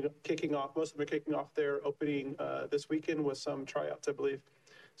kicking off. Most of them are kicking off their opening this weekend with some tryouts, I believe.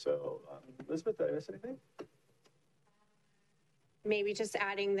 So, Elizabeth, did I miss anything? Maybe just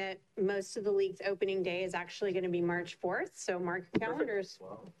adding that most of the league's opening day is actually going to be March 4th. So mark your calendars.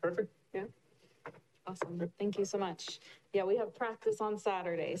 Wow. Perfect. Yeah. Awesome. Thank you so much. Yeah, we have practice on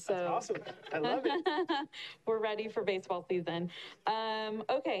Saturday, so. That's awesome. I love it. We're ready for baseball season.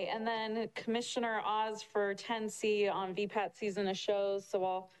 Okay, and then Commissioner Oz for 10C on VPAT season of shows. So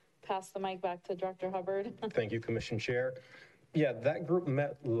I'll pass the mic back to Director Hubbard. Thank you, Commission Chair. Yeah, that group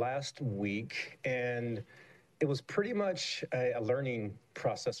met last week, and it was pretty much a learning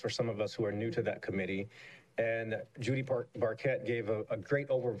process for some of us who are new to that committee. And Judy Barquette gave a great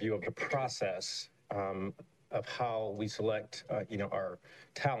overview of the process of how we select, our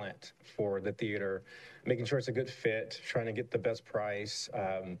talent for the theater, making sure it's a good fit, trying to get the best price.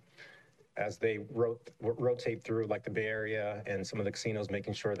 As they rotate through like the Bay Area and some of the casinos,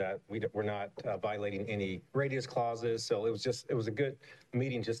 making sure that we're not violating any radius clauses. So it was a good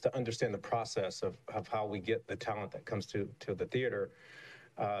meeting just to understand the process of how we get the talent that comes to the theater.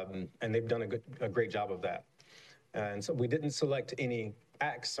 And they've done a great job of that. And so we didn't select any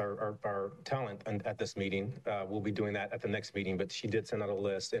acts or talent at this meeting. We'll be doing that at the next meeting, but she did send out a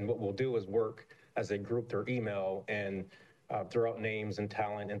list. And what we'll do is work as a group through email and throw out names and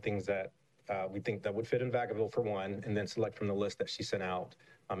talent and things that we think that would fit in Vacaville for one, and then select from the list that she sent out.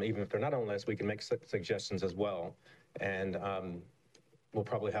 Even if they're not on the list, we can make suggestions as well. And we'll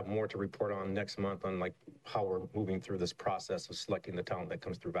probably have more to report on next month on like how we're moving through this process of selecting the talent that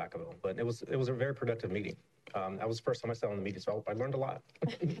comes through Vacaville. But it was a very productive meeting. That was the first time I sat on the meeting, so I learned a lot.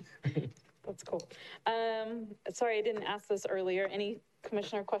 That's cool. Sorry, I didn't ask this earlier. Any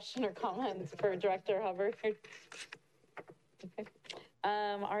commissioner question or comments for Director Hubbard? Okay.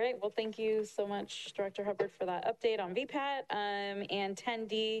 All right. Well, thank you so much, Director Hubbard, for that update on VPAT. And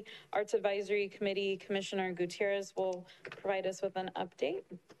 10D, Arts Advisory Committee, Commissioner Gutierrez will provide us with an update.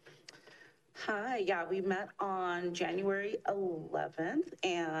 Hi, yeah, we met on January 11th,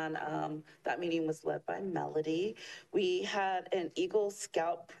 and that meeting was led by Melody. We had an Eagle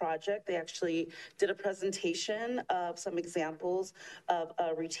Scout project. They actually did a presentation of some examples of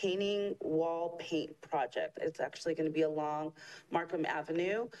a retaining wall paint project. It's actually going to be along Markham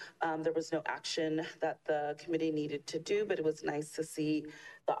Avenue. There was no action that the committee needed to do, but it was nice to see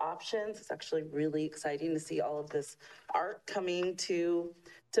the options. It's actually really exciting to see all of this art coming to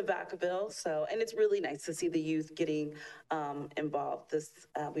Vacaville. So, and it's really nice to see the youth getting involved.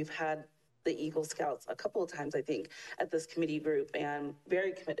 We've had the Eagle Scouts a couple of times, I think, at this committee group, and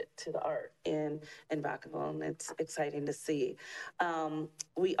very committed to the art in Vacaville, and it's exciting to see.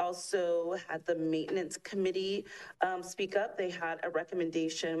 We also had the maintenance committee speak up. They had a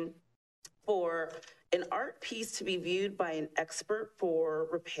recommendation for an art piece to be viewed by an expert for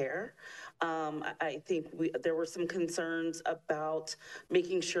repair. I think there were some concerns about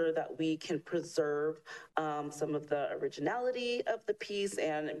making sure that we can preserve some of the originality of the piece,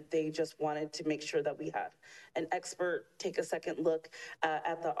 and they just wanted to make sure that we had an expert take a second look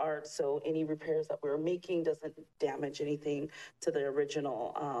at the art, so any repairs that we're making doesn't damage anything to the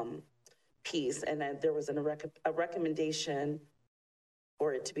original piece. And then there was a recommendation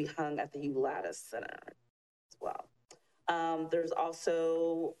for it to be hung at the Ulatis Center as well. There's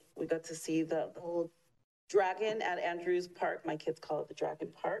also, we got to see the little dragon at Andrews Park. My kids call it the Dragon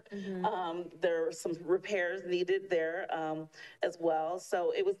Park. Mm-hmm. There were some repairs needed there as well.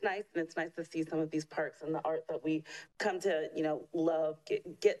 So it was nice, and it's nice to see some of these parks and the art that we come to, love,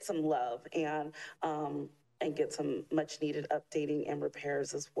 get some love, and get some much needed updating and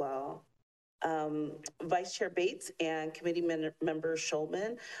repairs as well. Vice Chair Bates and committee member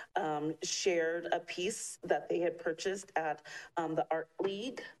Schulman shared a piece that they had purchased at the Art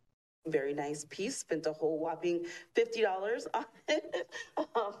League. Very nice piece, spent a whole whopping $50 on it.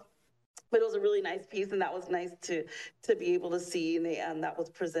 But it was a really nice piece, and that was nice to be able to see, and that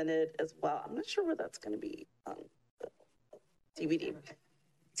was presented as well. I'm not sure where that's going to be on the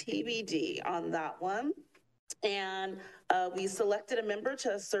TBD on that one. And we selected a member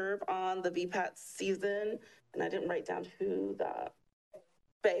to serve on the VPAT season, and I didn't write down who that.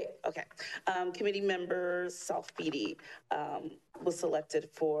 Okay. Committee member Salfidi was selected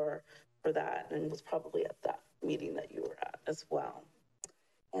for that, and was probably at that meeting that you were at as well.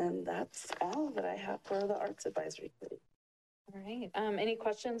 And that's all that I have for the Arts Advisory Committee. All right. Any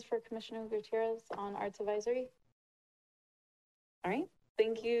questions for Commissioner Gutierrez on Arts Advisory? All right.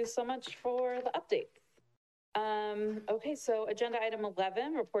 Thank you so much for the update. Okay, so agenda item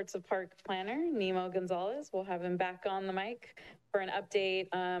 11, reports of park planner, Nemo Gonzalez. We'll have him back on the mic for an update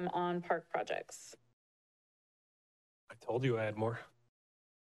on park projects. I told you I had more.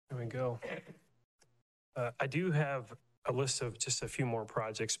 There we go. I do have a list of just a few more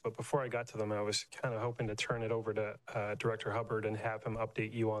projects, but before I got to them, I was kind of hoping to turn it over to Director Hubbard and have him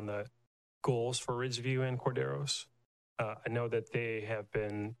update you on the goals for Ridgeview and Corderos. I know that they have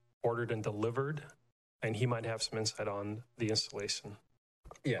been ordered and delivered. and he might have some insight on the installation.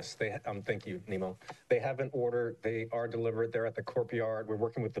 Yes, thank you, Nemo. They have an order. They are delivered. They're at the courtyard. We're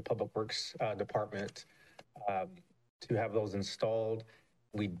working with the Public Works Department to have those installed.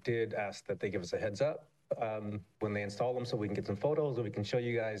 We did ask that they give us a heads up when they install them so we can get some photos and we can show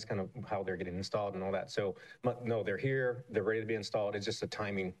you guys kind of how they're getting installed and all that. So no, they're here. They're ready to be installed. It's just a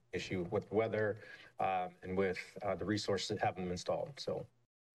timing issue with weather and with the resources to have them installed. So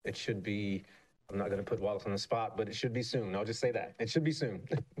it should be, I'm not going to put Wallace on the spot, but it should be soon. I'll just say that. It should be soon,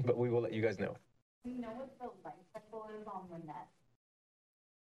 but we will let you guys know. Do you know what the life cycle is on the net?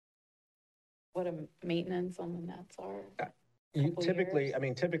 What a maintenance on the nets are. Typically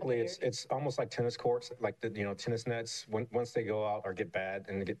it's almost like tennis courts, like the tennis nets. Once they go out or get bad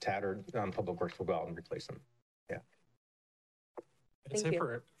and get tattered, Public Works will go out and replace them. Yeah. I'd say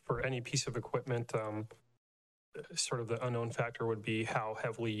for any piece of equipment, sort of the unknown factor would be how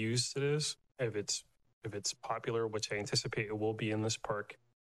heavily used it is. If it's popular, which I anticipate it will be in this park,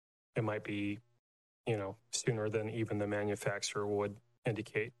 it might be, sooner than even the manufacturer would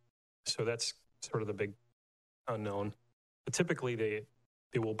indicate. So that's sort of the big unknown. But typically they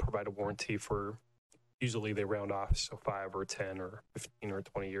will provide a warranty for, usually they round off, so 5 or 10 or 15 or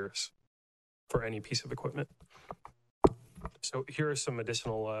 20 years for any piece of equipment. So here are some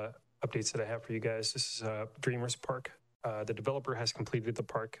additional updates that I have for you guys. This is Dreamers Park. The developer has completed the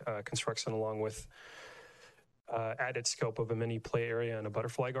park construction along with added scope of a mini play area and a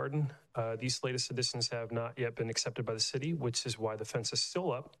butterfly garden. These latest additions have not yet been accepted by the city, which is why the fence is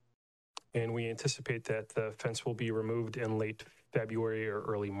still up. And we anticipate that the fence will be removed in late February or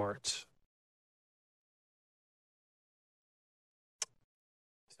early March.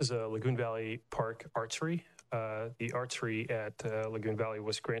 This is a Lagoon Valley Park archery. The archery at Lagoon Valley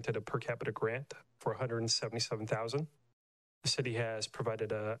was granted a per capita grant for $177,000. The city has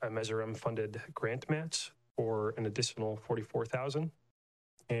provided a Measure M funded grant match for an additional $44,000.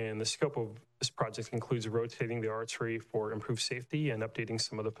 And the scope of this project includes rotating the archery for improved safety and updating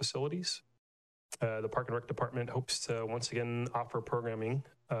some of the facilities. The Park and Rec Department hopes to once again offer programming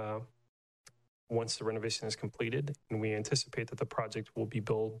once the renovation is completed. And we anticipate that the project will be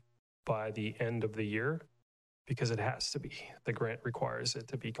billed by the end of the year because it has to be. The grant requires it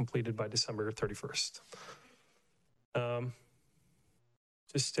to be completed by December 31st.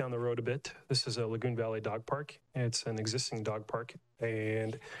 Just down the road a bit, this is a Lagoon Valley Dog Park. It's an existing dog park,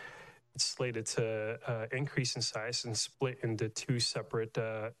 and it's slated to increase in size and split into 2 separate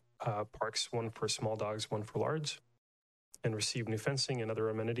parks, one for small dogs, one for large, and receive new fencing and other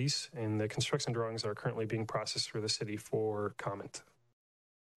amenities. And the construction drawings are currently being processed through the city for comment.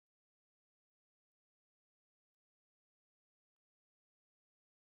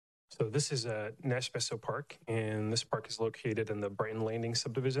 So this is Nash Meso Park, and this park is located in the Brighton Landing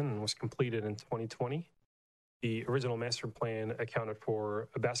subdivision and was completed in 2020. The original master plan accounted for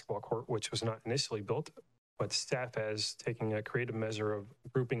a basketball court, which was not initially built, but staff has taken a creative measure of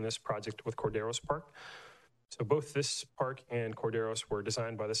grouping this project with Corderos Park. So both this park and Corderos were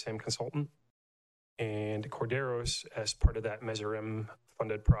designed by the same consultant. And Corderos, as part of that Measure M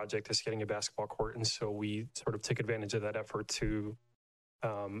funded project, is getting a basketball court. And so we sort of took advantage of that effort to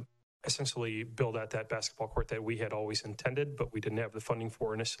essentially build out that basketball court that we had always intended, but we didn't have the funding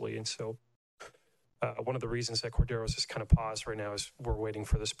for initially. And so one of the reasons that Corderos is kind of paused right now is we're waiting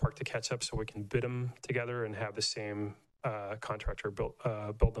for this park to catch up so we can bid them together and have the same contractor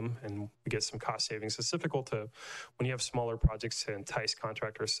build them, and we get some cost savings. It's difficult to, when you have smaller projects, to entice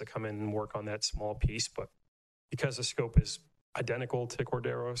contractors to come in and work on that small piece, but because the scope is identical to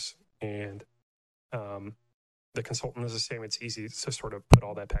Corderos and the consultant is the same, it's easy to sort of put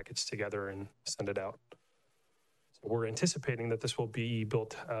all that package together and send it out. So we're anticipating that this will be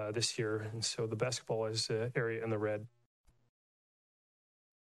built this year, and so the basketball is area in the red.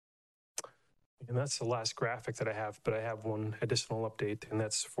 And that's the last graphic that I have, but I have one additional update, and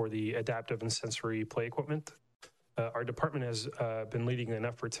that's for the adaptive and sensory play equipment. Our department has been leading an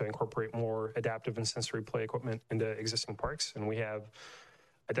effort to incorporate more adaptive and sensory play equipment into existing parks, and we have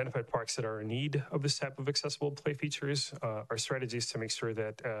identified parks that are in need of this type of accessible play features. Our strategy is to make sure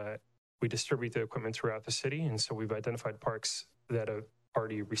that we distribute the equipment throughout the city, and so we've identified parks that have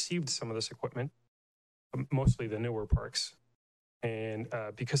already received some of this equipment, mostly the newer parks. And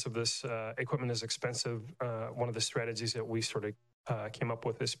because of this, equipment is expensive. One of the strategies that we sort of came up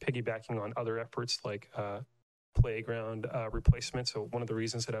with is piggybacking on other efforts like playground replacement. So one of the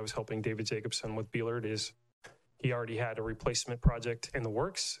reasons that I was helping David Jacobson with Beelard is he already had a replacement project in the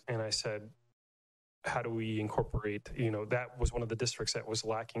works. And I said, how do we incorporate, that was one of the districts that was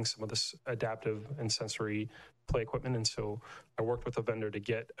lacking some of this adaptive and sensory play equipment. And so I worked with a vendor to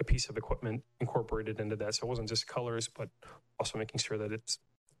get a piece of equipment incorporated into that. So it wasn't just colors, but also making sure that it's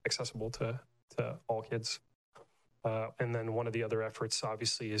accessible to all kids. And then one of the other efforts,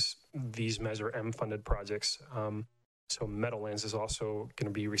 obviously, is these Measure M funded projects. So Meadowlands is also going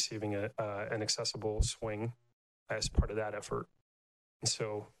to be receiving an accessible swing as part of that effort. And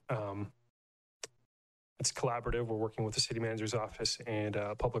so it's collaborative. We're working with the city manager's office and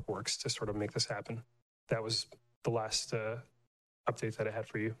Public Works to sort of make this happen. That was the last update that I had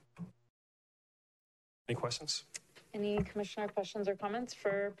for you. Any questions? Any commissioner questions or comments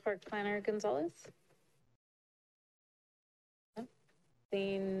for Park Planner Gonzalez? No?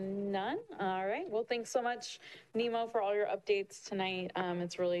 Seeing none. All right. Well, thanks so much, Nemo, for all your updates tonight.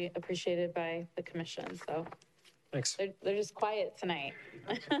 It's really appreciated by the commission. So Thanks. they're just quiet tonight.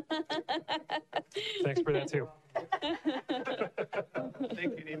 Thanks for that too.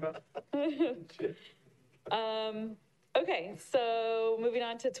 Thank you, Nemo. Okay, so moving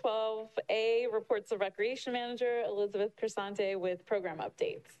on to 12A, reports of Recreation Manager, Elizabeth Crisante with program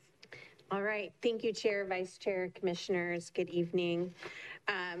updates. All right. Thank you, Chair, Vice Chair, Commissioners. Good evening.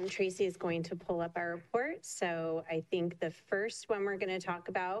 Tracy is going to pull up our report. So I think the first one we're going to talk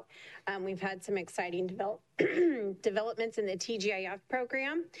about, we've had some exciting developments in the TGIF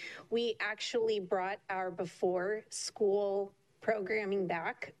program. We actually brought our before school programming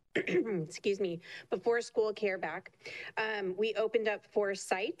back. Excuse me, before school care back. We opened up 4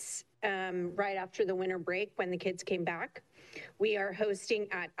 sites right after the winter break when the kids came back. We are hosting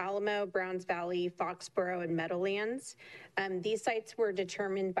at Alamo, Browns Valley, Foxborough, and Meadowlands. These sites were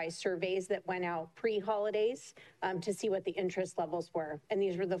determined by surveys that went out pre-holidays to see what the interest levels were. And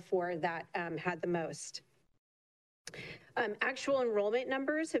these were the 4 that had the most. Actual enrollment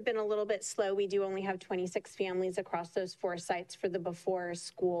numbers have been a little bit slow. We do only have 26 families across those 4 sites for the before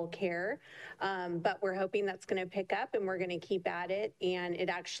school care, but we're hoping that's going to pick up and we're going to keep at it. And it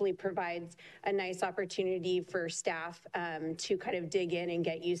actually provides a nice opportunity for staff to kind of dig in and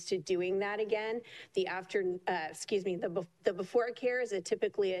get used to doing that again. The before care is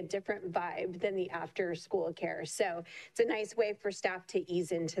typically a different vibe than the after school care. So it's a nice way for staff to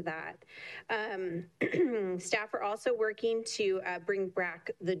ease into that. Staff are also working to bring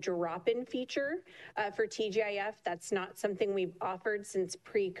back the drop-in feature for TGIF. That's not something we've offered since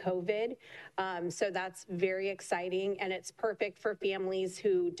pre-COVID. So that's very exciting, and it's perfect for families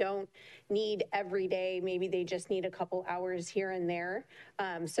who don't need every day. Maybe they just need a couple hours here and there.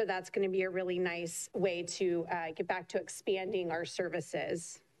 So that's going to be a really nice way to get back to expanding our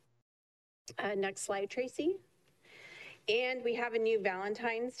services. Next slide, Tracy. And we have a new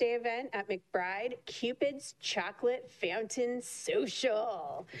Valentine's Day event at McBride, Cupid's Chocolate Fountain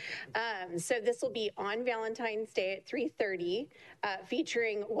Social. So this will be on Valentine's Day at 3:30,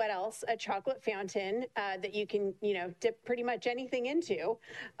 featuring what else? A chocolate fountain that you can, dip pretty much anything into.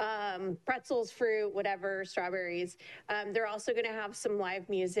 Pretzels, fruit, whatever, strawberries. They're also going to have some live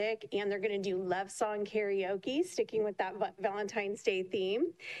music, and they're going to do love song karaoke, sticking with that Valentine's Day theme.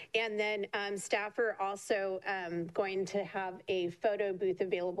 And then staff are also going to have a photo booth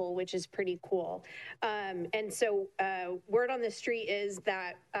available, which is pretty cool. And so word on the street is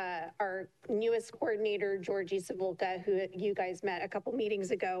that our newest coordinator, Georgie Savolka, who you guys met a couple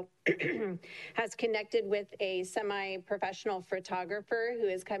meetings ago, has connected with a semi-professional photographer who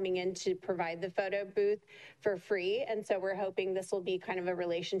is coming in to provide the photo booth for free. And so we're hoping this will be kind of a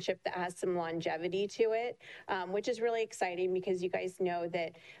relationship that has some longevity to it, which is really exciting because you guys know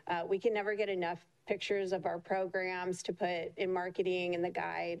that we can never get enough pictures of our programs to put in marketing and the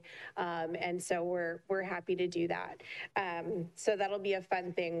guide. And so we're happy to do that. So that'll be a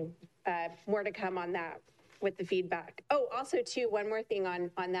fun thing. More to come on that with the feedback. Oh, also too, one more thing on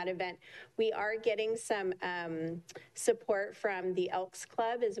that event. We are getting some support from the Elks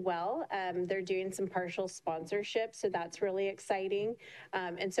Club as well. They're doing some partial sponsorship, so that's really exciting.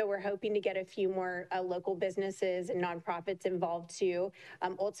 And so we're hoping to get a few more local businesses and nonprofits involved too.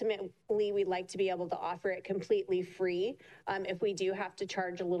 Ultimately, we'd like to be able to offer it completely free. If we do have to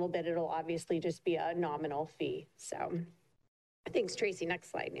charge a little bit, it'll obviously just be a nominal fee. So thanks, Tracy.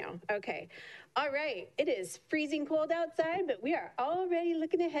 Next slide now. Okay. All right. It is freezing cold outside, but we are already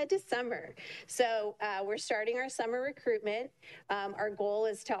looking ahead to summer. So we're starting our summer recruitment. Our goal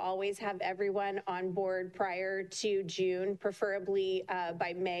is to always have everyone on board prior to June, preferably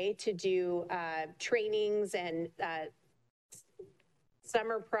by May, to do trainings and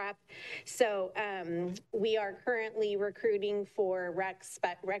summer prep. So we are currently recruiting for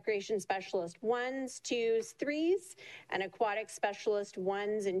recreation specialist 1s, 2s, 3s, and aquatic specialist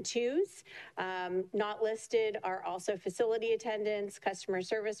 1s and 2s. Not listed are also facility attendants, customer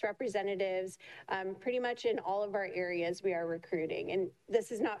service representatives. Pretty much in all of our areas we are recruiting. And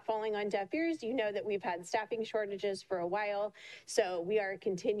this is not falling on deaf ears. You know that we've had staffing shortages for a while. So we are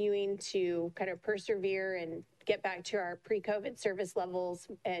continuing to kind of persevere and get back to our pre-COVID service levels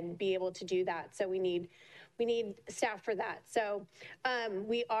and be able to do that. So we need staff for that. So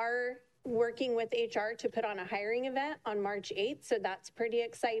we are working with HR to put on a hiring event on March 8th. So that's pretty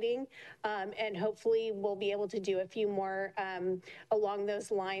exciting. And hopefully we'll be able to do a few more along those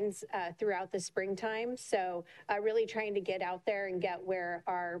lines throughout the springtime. So really trying to get out there and get where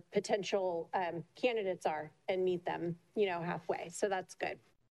our potential candidates are and meet them, halfway. So that's good.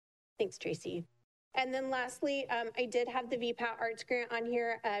 Thanks, Tracy. And then lastly, I did have the VPAT Arts Grant on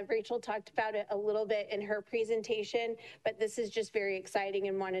here. Rachel talked about it a little bit in her presentation, but this is just very exciting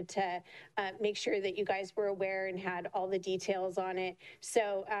and wanted to make sure that you guys were aware and had all the details on it.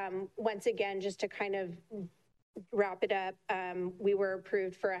 So once again, just to kind of wrap it up, we were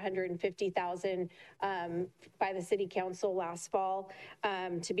approved for $150,000 by the City Council last fall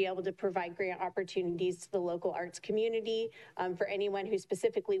to be able to provide grant opportunities to the local arts community for anyone who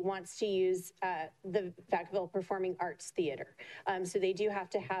specifically wants to use the Vacaville Performing Arts Theater. So they do have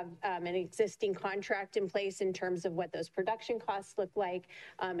to have an existing contract in place in terms of what those production costs look like,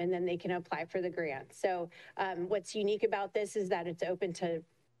 and then they can apply for the grant. So what's unique about this is that it's open to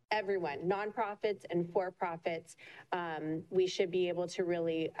everyone, nonprofits and for-profits. We should be able to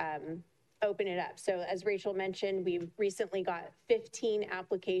really open it up. So as Rachel mentioned, we recently got 15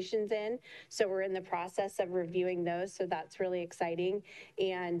 applications in. So we're in the process of reviewing those. So that's really exciting.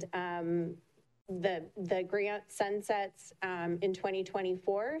 And the grant sunsets in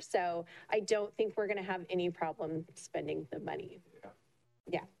 2024. So I don't think we're gonna have any problem spending the money.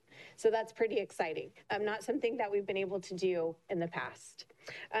 Yeah. So that's pretty exciting. Not something that we've been able to do in the past.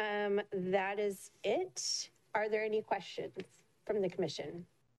 That is it. Are there any questions from the commission?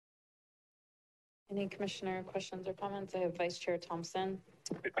 Any commissioner questions or comments? I have Vice Chair Thompson.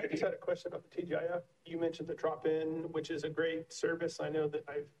 I just had a question about the TGIF. You mentioned the drop-in, which is a great service. I know that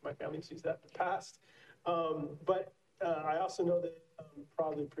my family's used that in the past. But I also know that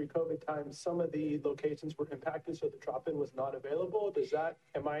probably pre-COVID times, some of the locations were impacted, so the drop-in was not available.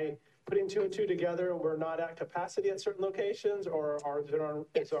 Am I putting two and two together and we're not at capacity at certain locations, or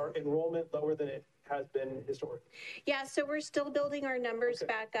is our enrollment lower than it has been historically? Yeah, so we're still building our numbers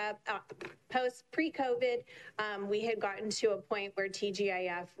back up. Pre-COVID, we had gotten to a point where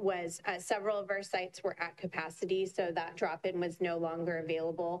TGIF was, several of our sites were at capacity, so that drop-in was no longer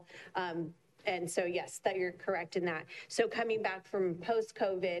available. And so, yes, that you're correct in that. So coming back from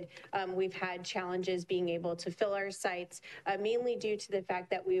post-COVID, we've had challenges being able to fill our sites, mainly due to the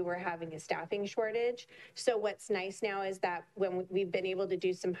fact that we were having a staffing shortage. So what's nice now is that when we've been able to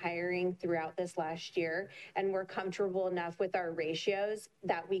do some hiring throughout this last year, and we're comfortable enough with our ratios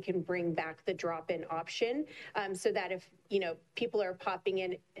that we can bring back the drop-in option, so that if people are popping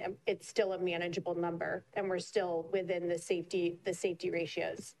in, it's still a manageable number, and we're still within the safety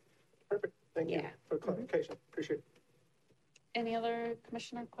ratios. Perfect. Thank you for clarification. Appreciate it. Any other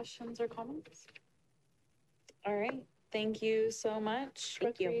commissioner questions or comments? All right. Thank you so much,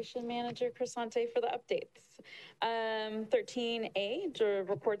 Recreation Manager Crisante, for the updates. 13A,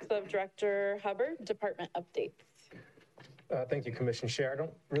 reports of Director Hubbard, department updates. Thank you, Commission Chair. I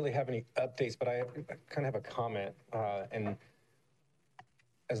don't really have any updates, but I kind of have a comment. And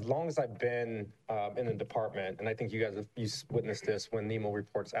as long as I've been in the department, and I think you guys have witnessed this when NEMO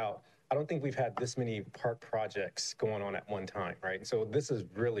reports out, I don't think we've had this many park projects going on at one time, right? So this is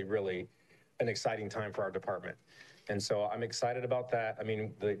really, really an exciting time for our department. And so I'm excited about that. I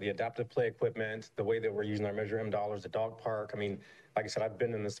mean, the adaptive play equipment, the way that we're using our Measure M dollars, the dog park. I mean, like I said, I've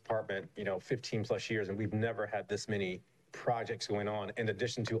been in this department, 15 plus years, and we've never had this many projects going on, in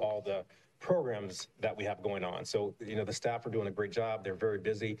addition to all the programs that we have going on. So, the staff are doing a great job. They're very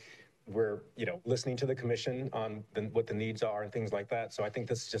busy. We're, listening to the commission on what the needs are and things like that. So I think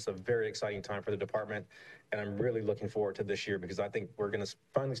this is just a very exciting time for the department. And I'm really looking forward to this year, because I think we're going to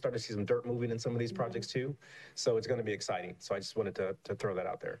finally start to see some dirt moving in some of these projects too. So it's going to be exciting. So I just wanted to throw that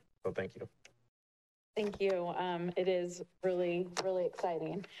out there. So thank you. Thank you. It is really, really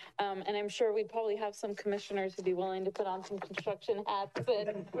exciting. And I'm sure we probably have some commissioners who'd be willing to put on some construction hats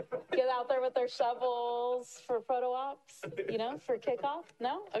and get out there with their shovels for photo ops, for kickoff.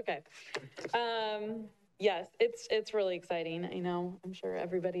 No? Okay. Yes, it's really exciting. I'm sure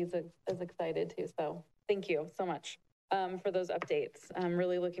everybody's as excited too. So thank you so much. for those updates. I'm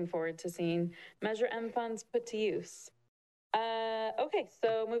really looking forward to seeing Measure M funds put to use. Okay,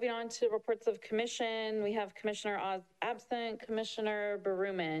 so moving on to reports of commission, we have Commissioner Oz absent, Commissioner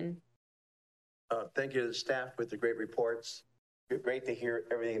Berumen. Thank you to the staff with the great reports. Great to hear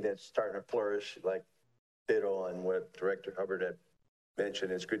everything that's starting to flourish, like Biddle and what Director Hubbard had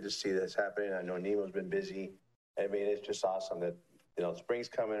mentioned. It's good to see this happening. I know Nemo's been busy. I mean, it's just awesome that, you know, spring's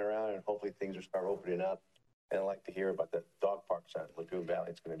coming around and hopefully things will start opening up. And I'd like to hear about the dog parks at Lagoon Valley.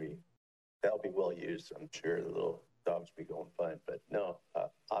 It's going to be, that'll be well used. I'm sure the little dogs will be going fun, but no,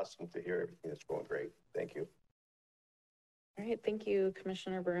 awesome to hear everything that's going great. Thank you. All right, thank you,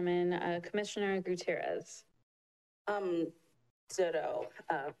 Commissioner Berman. Commissioner Gutierrez. Ditto.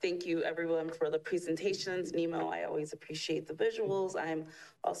 Thank you everyone for the presentations. Nemo, I always appreciate the visuals. I'm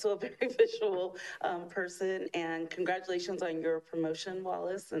also a very visual person, and congratulations on your promotion,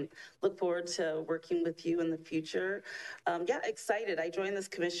 Wallace, and look forward to working with you in the future. Yeah, excited. I joined this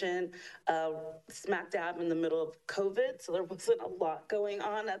commission smack dab in the middle of COVID, so there wasn't a lot going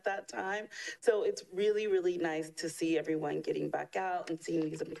on at that time. So it's really, really nice to see everyone getting back out and seeing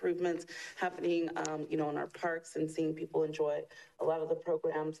these improvements happening, you know, in our parks, and seeing people enjoy a lot of the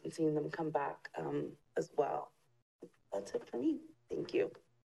programs and seeing them come back as well. That's it for me. Thank you.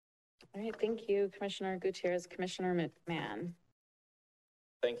 All right, thank you, Commissioner Gutierrez. Commissioner McMahon.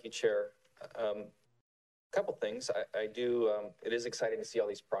 Thank you, Chair. Couple things. I do, it is exciting to see all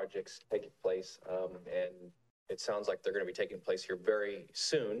these projects taking place, and it sounds like they're going to be taking place here very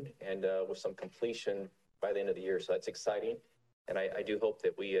soon, and with some completion by the end of the year. So that's exciting, and I do hope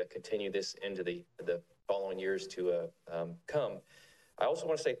that we continue this into the following years to come. I also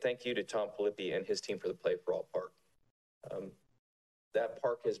want to say thank you to Tom Filippi and his team for the Play for All Park. That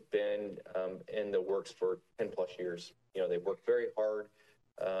park has been in the works for 10 plus years. You know, they've worked very hard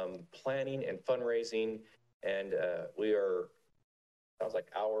planning and fundraising, and we are, sounds like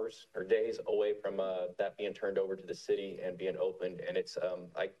hours or days away from that being turned over to the city and being opened. And it's,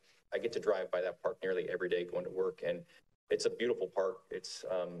 I get to drive by that park nearly every day going to work, and it's a beautiful park.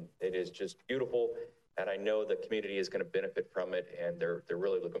 It is just beautiful, and I know the community is going to benefit from it, and they're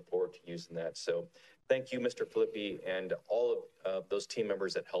really looking forward to using that. So thank you, Mr. Filippi, and all of those team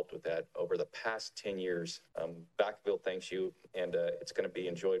members that helped with that over the past 10 years. Vacaville thanks you, and it's going to be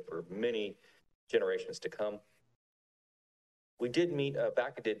enjoyed for many generations to come. We did meet,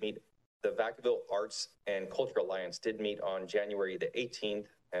 VACA did meet, the Vacaville Arts and Cultural Alliance did meet on January the 18th,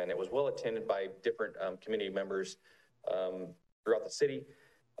 and it was well attended by different community members throughout the city.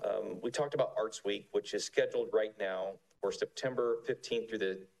 We talked about Arts Week, which is scheduled right now for September 15th through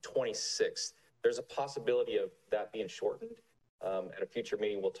the 26th. There's a possibility of that being shortened. At a future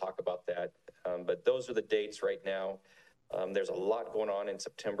meeting, we'll talk about that. But those are the dates right now. There's a lot going on in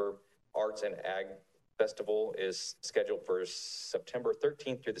September. Arts and Ag Festival is scheduled for September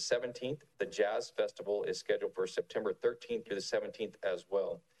 13th through the 17th. The Jazz Festival is scheduled for September 13th through the 17th as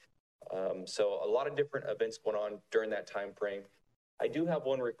well. So a lot of different events going on during that time frame. I do have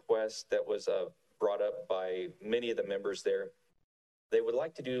one request that was brought up by many of the members there. They would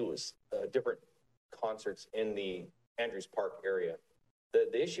like to do different concerts in the Andrews Park area.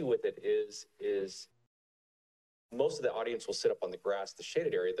 The issue with it is most of the audience will sit up on the grass, the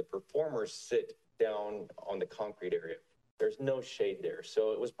shaded area. The performers sit down on the concrete area. There's no shade there.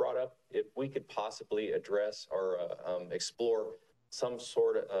 So it was brought up if we could possibly address or explore some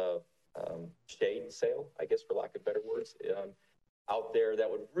sort of shade sale, I guess, for lack of better words, out there that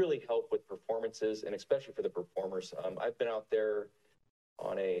would really help with performances, and especially for the performers. I've been out there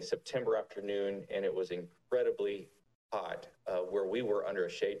on a September afternoon, and it was incredibly hot where we were under a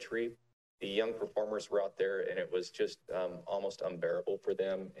shade tree. The young performers were out there, and it was just almost unbearable for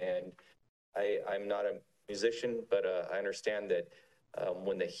them. And I'm not a musician, but I understand that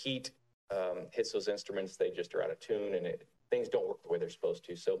when the heat hits those instruments, they just are out of tune, and things don't work the way they're supposed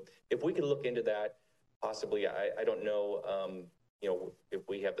to. So if we could look into that, possibly, I don't know, you know, if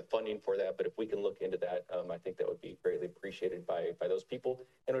we have the funding for that, but if we can look into that, I think that would be greatly appreciated by those people.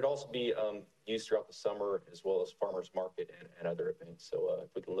 And it would also be used throughout the summer, as well as farmers market and other events. So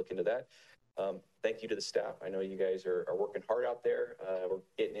if we can look into that. Thank you to the staff. I know you guys are working hard out there. We're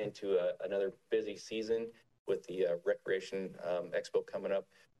getting into another busy season with the Recreation Expo coming up.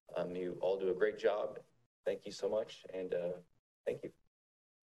 You all do a great job. Thank you so much, and thank you.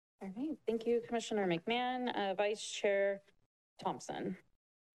 All right, thank you, Commissioner McMahon. Vice Chair Thompson.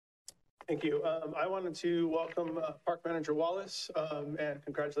 Thank you. I wanted to welcome Park Manager Wallace, and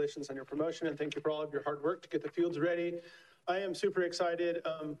congratulations on your promotion, and thank you for all of your hard work to get the fields ready. I am super excited.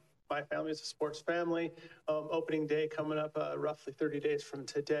 My family is a sports family. Opening day coming up roughly 30 days from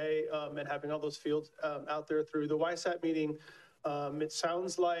today, and having all those fields out there through the YSAT meeting. It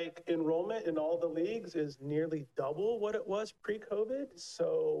sounds like enrollment in all the leagues is nearly double what it was pre-COVID.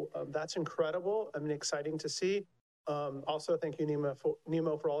 So that's incredible. I mean, exciting to see. Also, thank you,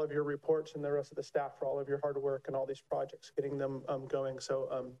 Nemo, for all of your reports, and the rest of the staff for all of your hard work and all these projects, getting them going.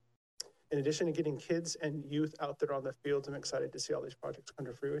 So in addition to getting kids and youth out there on the fields, I'm excited to see all these projects come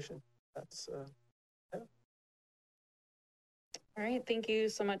to fruition. That's, yeah. All right, thank you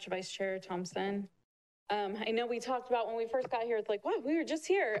so much, Vice Chair Thompson. I know we talked about when we first got here, it's like, wow, we were just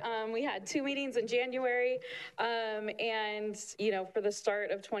here. We had 2 meetings in January. And, you know, for the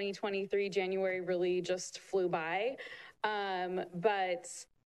start of 2023, January really just flew by. But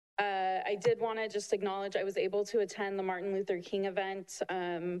I did want to just acknowledge I was able to attend the Martin Luther King event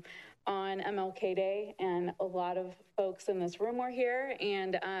on MLK Day, and a lot of folks in this room were here.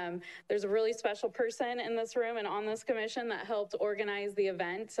 And there's a really special person in this room and on this commission that helped organize the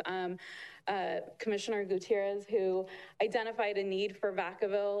event. Commissioner Gutierrez, who identified a need for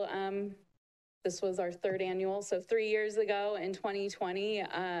Vacaville. This was our 3rd annual, so 3 years ago in 2020,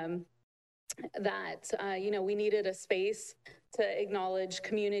 that, you know, we needed a space to acknowledge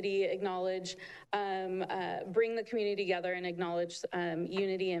community, acknowledge, bring the community together and acknowledge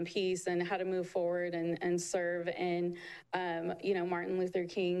unity and peace and how to move forward and serve in, you know, Martin Luther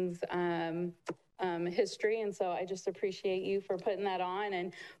King's history. And so I just appreciate you for putting that on.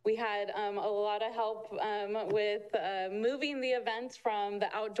 And we had a lot of help with moving the event from the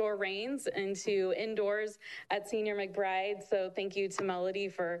outdoor reigns into indoors at Senior McBride. So thank you to Melody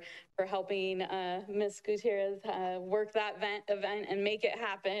for helping Ms. Gutierrez work that event and make it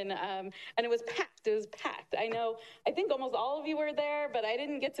happen. And it was packed. It was packed. I think almost all of you were there, but I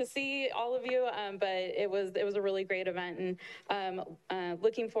didn't get to see all of you. But it was a really great event, and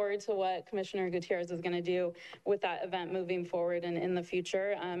looking forward to what Commissioner Gutierrez is going to do with that event moving forward and in the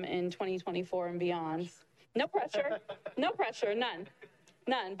future in 2024 and beyond. No pressure. No pressure.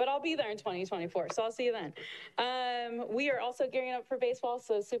 None, but I'll be there in 2024, so I'll see you then. We are also gearing up for baseball,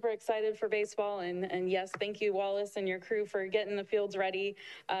 so super excited for baseball. And yes, thank you, Wallace, and your crew for getting the fields ready.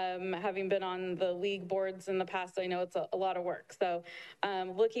 Having been on the league boards in the past, I know it's a lot of work. So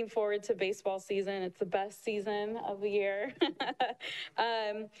looking forward to baseball season. It's the best season of the year.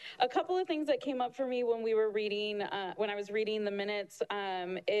 A couple of things that came up for me when we were reading, when I was reading the minutes,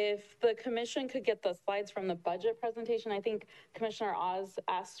 if the commission could get the slides from the budget presentation, I think Commissioner Oz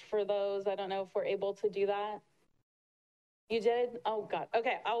asked for those. I don't know if we're able to do that. You did? Oh God.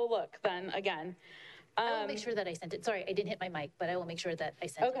 Okay, I will look then again. I will make sure that I sent it. Sorry, I didn't hit my mic, but I will make sure that I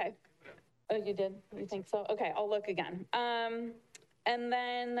sent it. Okay. Oh, you did? You think so? Okay, I'll look again. And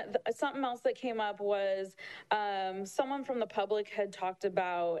then something else that came up was someone from the public had talked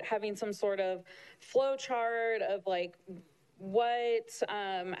about having some sort of flow chart of like what,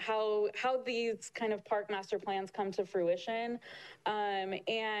 how these kind of park master plans come to fruition.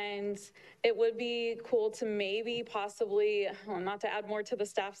 And it would be cool to maybe possibly, well, not to add more to the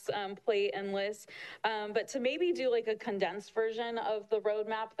staff's plate and list, but to maybe do like a condensed version of the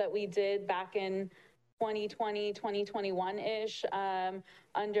roadmap that we did back in 2020, 2021-ish,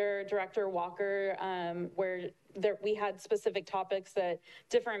 under Director Walker, where we had specific topics at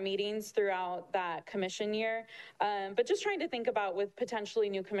different meetings throughout that commission year. But just trying to think about, with potentially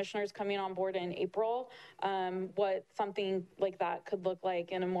new commissioners coming on board in April, what something like that could look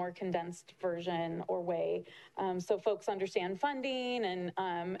like in a more condensed version or way. So folks understand funding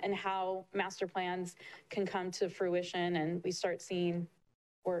and how master plans can come to fruition and we start seeing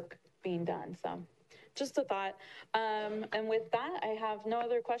work being done. So just a thought. And with that, I have no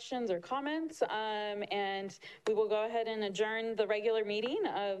other questions or comments. And we will go ahead and adjourn the regular meeting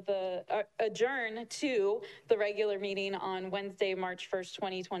of adjourn to the regular meeting on Wednesday, March 1st,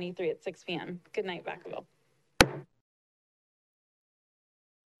 2023 at 6 p.m. Good night, Vacaville.